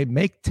text. Okay.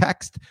 Make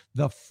text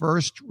the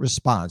first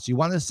response. You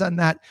want to send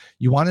that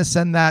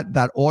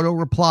auto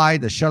reply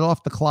to shut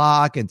off the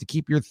clock and to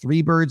keep your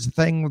three birds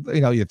thing,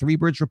 your three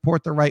birds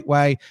report the right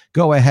way.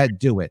 Go ahead,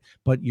 do it.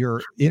 But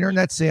your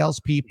internet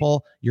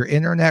salespeople, your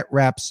internet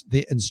reps,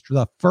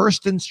 the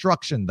first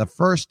instruction, the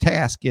first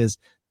task is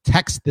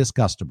text this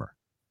customer.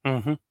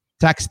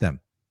 Text them.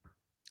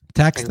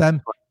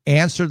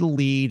 Answer the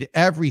lead,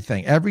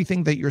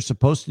 everything that you're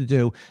supposed to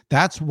do.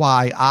 That's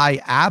why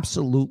I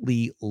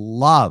absolutely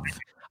love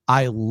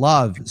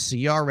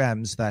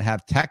CRMs that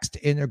have text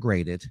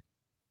integrated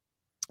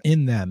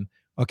in them,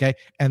 okay,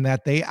 and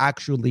that they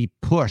actually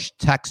push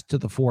text to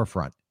the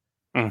forefront.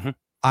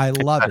 I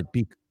love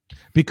it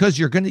because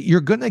you're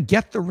gonna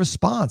get the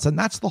response, and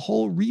that's the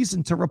whole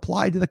reason to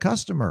reply to the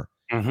customer.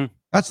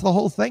 That's the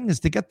whole thing,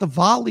 is to get the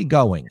volley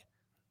going,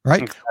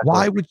 right?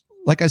 Exactly.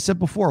 Like I said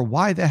before,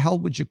 why the hell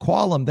would you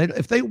call them?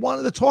 If they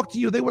wanted to talk to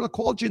you, they would have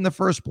called you in the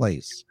first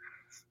place.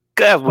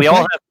 Good. We all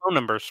have phone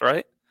numbers,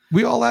 right?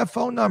 We all have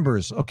phone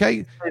numbers.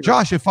 Okay.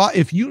 Josh,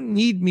 if you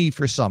need me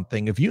for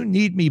something, if you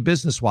need me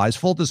business-wise,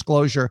 full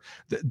disclosure,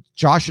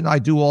 Josh and I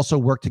do also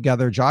work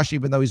together. Josh,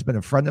 even though he's been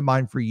a friend of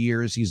mine for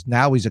years, he's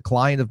a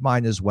client of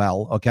mine as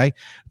well. Okay.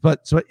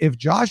 But so if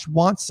Josh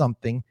wants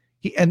something,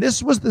 and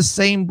this was the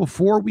same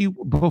before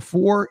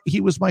he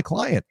was my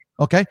client.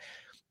 Okay.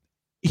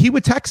 He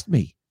would text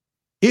me.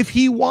 If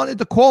he wanted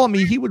to call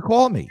me, he would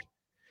call me.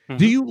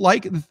 Do you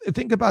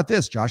think about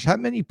this, Josh? How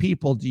many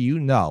people do you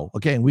know?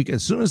 Okay, and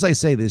as soon as I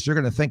say this, you're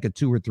going to think of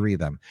 2 or 3 of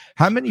them.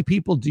 How many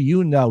people do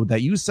you know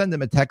that you send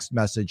them a text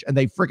message and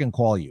they freaking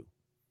call you?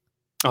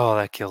 Oh,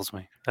 that kills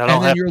me. I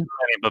don't have many,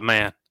 but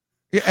man.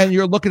 And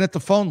you're looking at the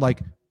phone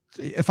like,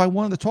 if I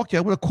wanted to talk to you,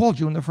 I would have called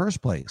you in the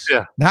first place.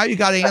 Yeah. Now you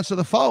got to answer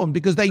the phone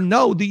because they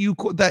know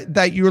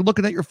that you're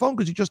looking at your phone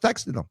because you just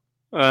texted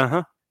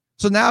them.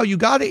 So now you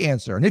got to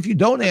answer. And if you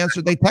don't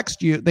answer, they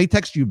text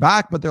you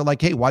back, but they're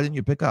like, hey, why didn't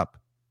you pick up?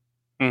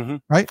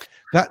 Right?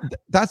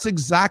 That's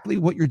exactly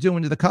what you're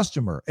doing to the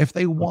customer. If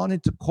they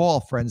wanted to call,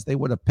 friends, they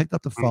would have picked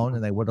up the phone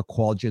and they would have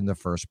called you in the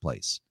first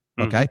place.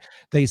 Okay.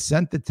 They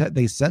sent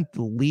the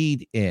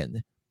lead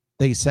in.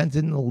 They sent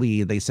in the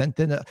lead. They sent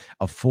in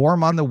a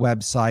form on the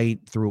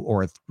website through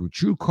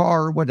TrueCar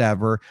or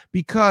whatever,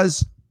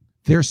 because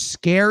they're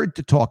scared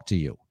to talk to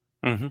you.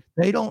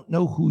 They don't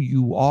know who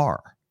you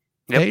are.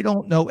 They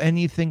don't know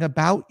anything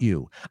about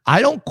you.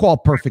 I don't call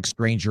perfect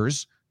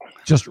strangers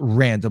just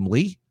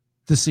randomly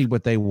to see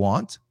what they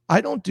want. I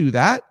don't do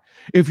that.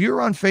 If you're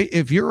on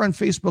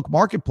Facebook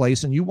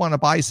Marketplace and you want to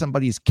buy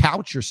somebody's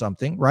couch or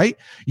something, right?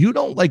 You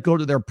don't go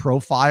to their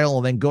profile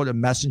and then go to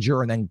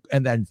Messenger and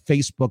then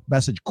Facebook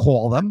message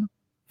call them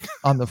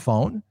on the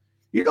phone.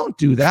 You don't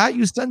do that.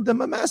 You send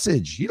them a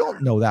message. You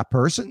don't know that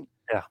person.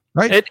 Yeah.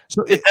 Right. It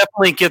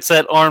definitely gets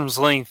that arm's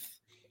length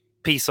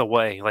piece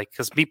away,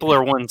 because people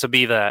are wanting to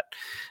be that,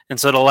 and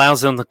so it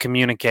allows them to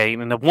communicate.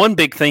 And the one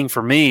big thing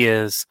for me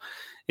is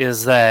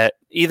that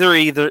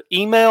either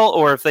email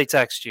or if they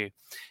text you.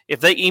 If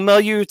they email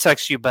you,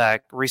 text you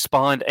back,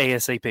 respond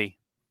ASAP.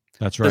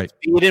 That's right.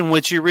 The speed in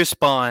which you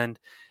respond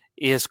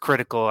is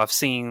critical. I've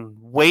seen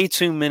way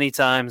too many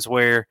times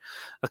where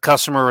a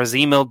customer has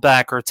emailed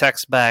back or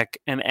text back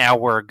an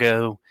hour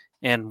ago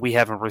and we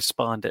haven't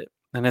responded.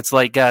 And it's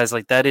like, guys,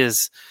 like that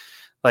is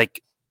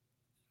like,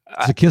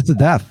 it's a kiss of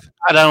death.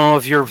 I don't know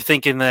if you're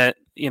thinking that,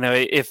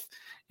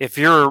 if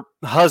your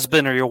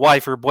husband or your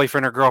wife or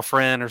boyfriend or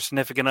girlfriend or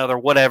significant other,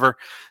 whatever,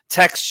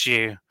 texts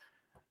you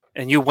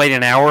and you wait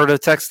an hour to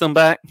text them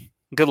back,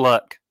 good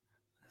luck.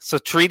 So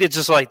treat it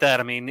just like that.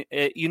 I mean,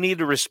 you need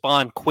to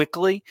respond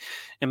quickly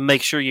and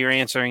make sure you're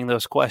answering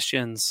those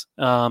questions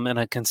in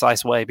a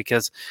concise way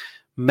because,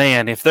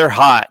 man, if they're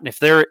hot, if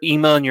they're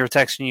emailing you or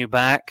texting you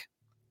back,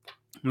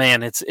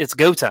 man, it's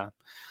go time.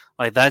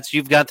 Like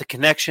you've got the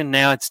connection.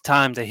 Now it's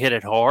time to hit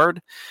it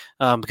hard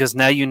because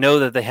now you know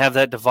that they have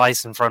that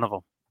device in front of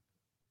them.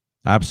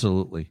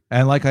 Absolutely.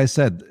 And like I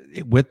said,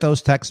 with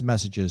those text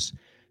messages,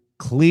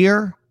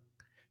 clear,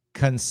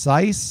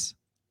 concise,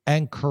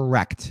 and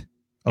correct.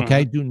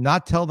 Okay. Mm-hmm. Do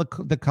not tell the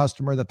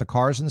customer that the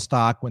car is in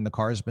stock when the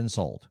car has been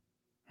sold.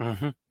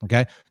 Mm-hmm.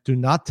 Okay. Do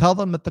not tell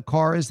them that the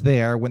car is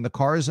there when the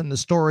car is in the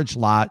storage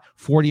lot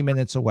 40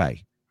 minutes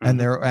away. And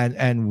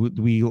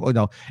we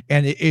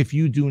and if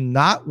you do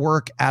not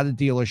work at a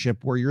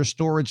dealership where your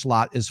storage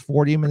lot is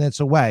 40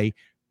 minutes away,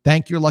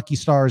 thank your lucky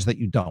stars that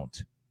you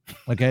don't.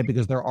 Okay,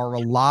 because there are a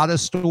lot of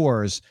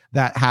stores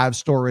that have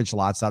storage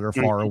lots that are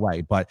far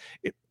away, but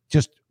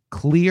just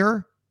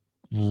clear,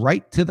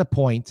 right to the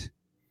point.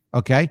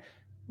 Okay,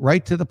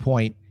 right to the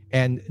point,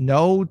 and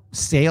no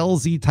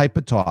salesy type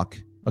of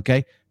talk.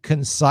 Okay,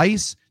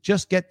 concise,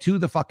 just get to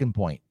the fucking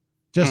point.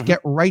 Just get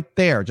right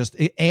there. Just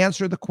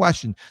answer the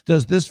question.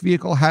 Does this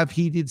vehicle have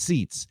heated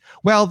seats?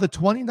 Well, the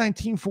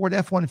 2019 Ford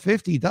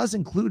F-150 does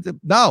include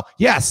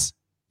yes.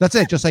 That's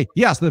it. Just say,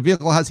 yes, the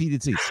vehicle has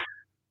heated seats.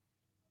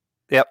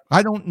 Yep.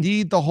 I don't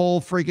need the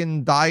whole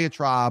freaking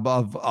diatribe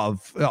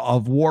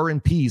of war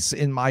and peace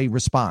in my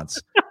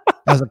response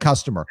as a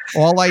customer.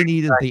 All I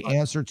need is the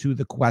answer to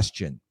the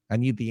question. I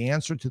need the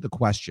answer to the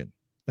question.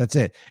 That's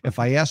it. If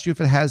I ask you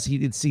if it has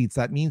heated seats,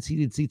 that means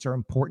heated seats are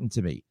important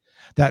to me.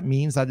 That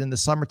means that in the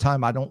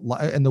summertime,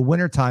 in the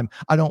wintertime,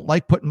 I don't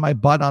like putting my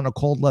butt on a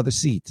cold leather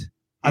seat.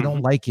 I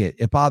don't like it.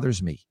 It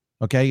bothers me.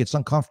 Okay. It's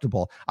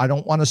uncomfortable. I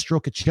don't want to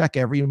stroke a check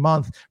every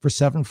month for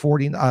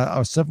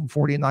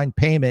 $749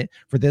 payment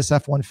for this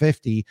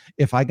F-150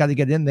 if I got to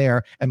get in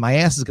there and my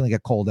ass is going to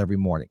get cold every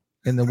morning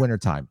in the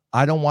wintertime.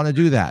 I don't want to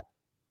do that.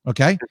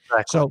 Okay.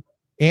 Exactly. So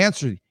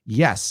answer,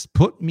 yes,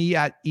 put me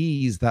at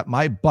ease that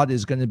my butt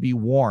is going to be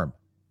warm.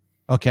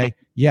 Okay.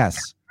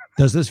 Yes.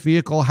 Does this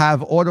vehicle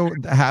have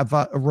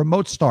a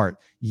remote start?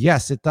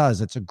 Yes, it does.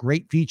 It's a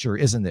great feature,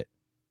 isn't it?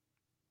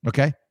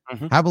 Okay.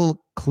 Have a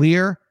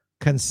clear,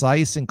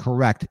 concise, and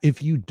correct.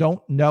 If you don't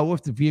know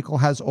if the vehicle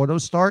has auto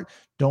start,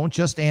 don't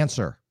just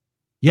answer.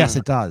 Yes,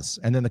 it does.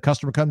 And then the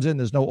customer comes in,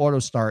 there's no auto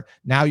start.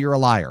 Now you're a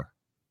liar.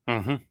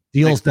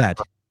 Deal's dead.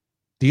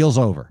 Deal's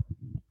over.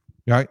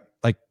 All right.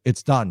 Like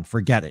it's done.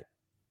 Forget it.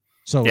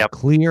 So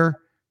clear,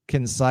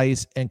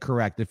 concise, and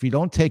correct. If you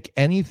don't take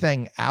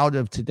anything out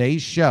of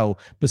today's show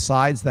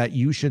besides that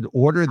you should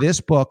order this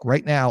book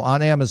right now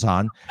on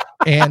Amazon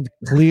and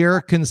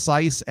clear,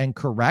 concise, and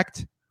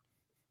correct.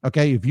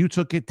 Okay, if you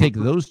take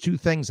those two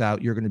things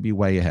out, you're going to be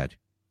way ahead.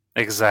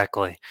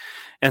 Exactly.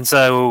 And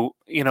so,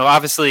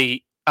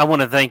 obviously I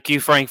want to thank you,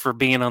 Frank, for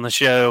being on the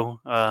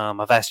show.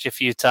 I've asked you a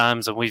few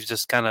times, and we've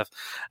just I kind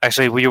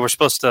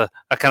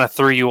of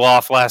threw you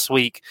off last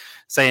week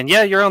saying,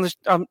 yeah, you're on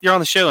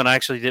the show. And I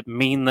actually didn't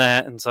mean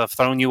that. And so I've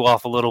thrown you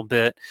off a little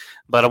bit,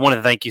 but I want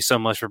to thank you so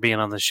much for being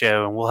on the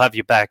show, and we'll have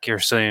you back here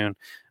soon.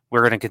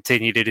 We're going to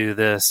continue to do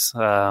this,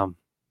 I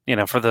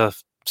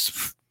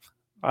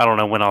don't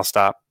know when I'll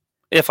stop,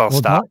 if I'll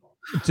stop.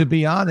 To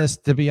be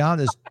honest,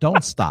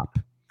 don't stop.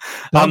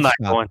 I'm not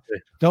going to.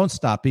 Don't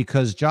stop,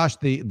 because Josh,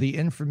 the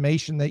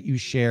information that you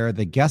share,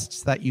 the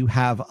guests that you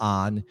have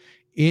on,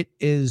 it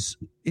is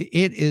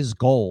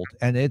gold,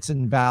 and it's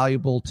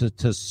invaluable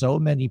to so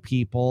many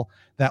people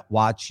that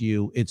watch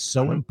you. It's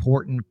so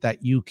important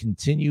that you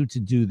continue to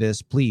do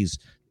this. Please,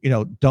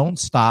 don't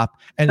stop.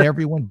 And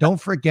everyone,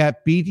 don't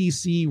forget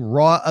BDC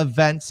Raw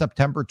event,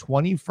 September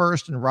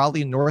 21st in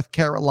Raleigh, North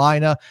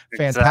Carolina.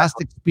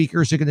 Fantastic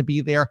speakers are going to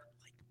be there.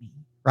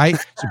 Right?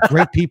 So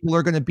great people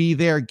are going to be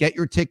there. Get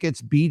your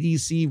tickets,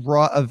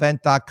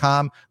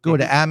 bdcrawevent.com. Go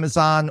to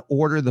Amazon,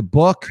 order the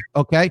book,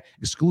 okay?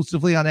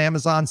 Exclusively on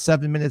Amazon,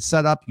 7-minute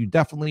setup. You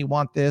definitely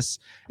want this.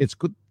 It's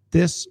good.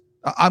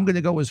 I'm going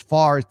to go as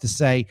far as to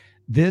say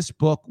this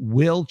book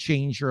will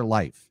change your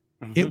life.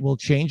 It will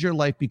change your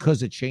life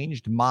because it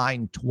changed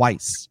mine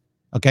twice,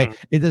 okay?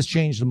 It has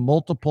changed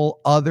multiple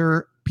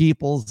other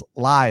people's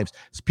lives.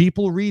 As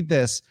people read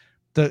this,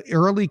 the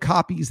early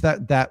copies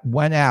that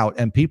went out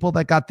and people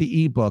that got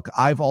the ebook,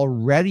 I've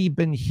already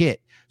been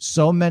hit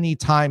so many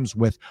times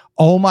with,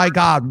 oh my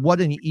God,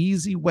 what an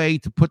easy way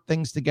to put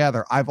things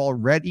together. I've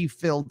already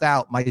filled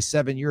out my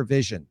 7-year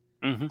vision.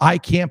 I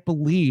can't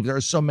believe there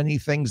are so many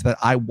things that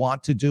I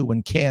want to do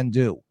and can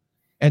do.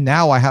 And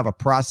now I have a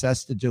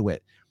process to do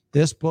it.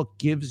 This book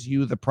gives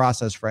you the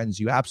process, friends.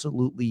 You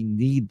absolutely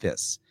need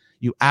this.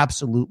 You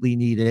absolutely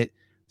need it.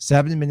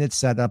 7-minute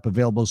setup,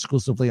 available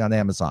exclusively on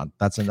Amazon.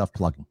 That's enough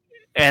plugging.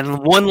 And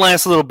one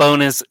last little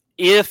bonus: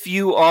 if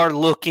you are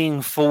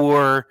looking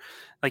for,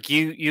 like,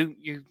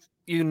 you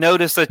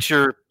notice that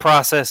your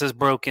process is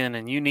broken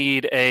and you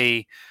need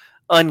a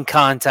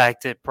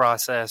uncontacted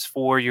process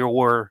for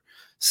your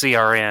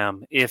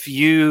CRM, if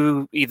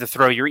you either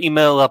throw your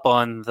email up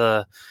on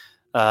the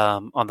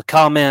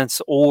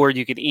comments, or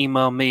you can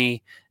email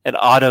me at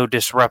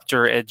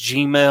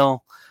autodisruptor@gmail.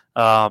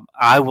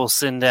 I will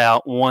send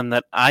out one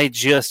that I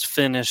just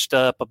finished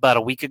up about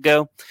a week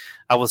ago.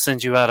 I will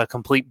send you out a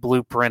complete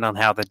blueprint on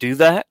how to do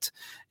that,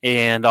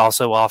 and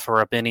also offer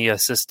up any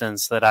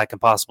assistance that I can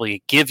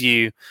possibly give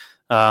you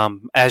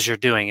as you're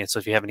doing it. So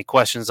if you have any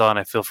questions on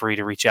it, feel free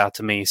to reach out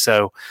to me.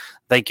 So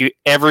thank you,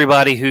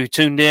 everybody who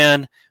tuned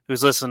in,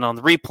 who's listening on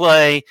the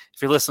replay.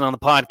 If you're listening on the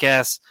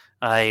podcast,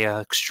 I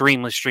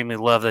extremely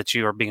love that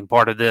you are being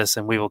part of this,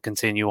 and we will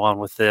continue on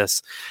with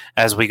this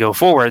as we go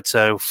forward.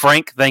 So,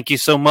 Frank, thank you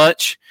so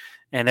much,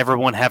 and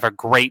everyone have a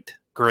great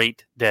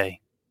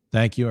day.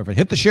 Thank you, everyone.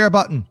 Hit the share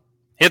button.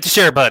 Hit the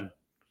share button.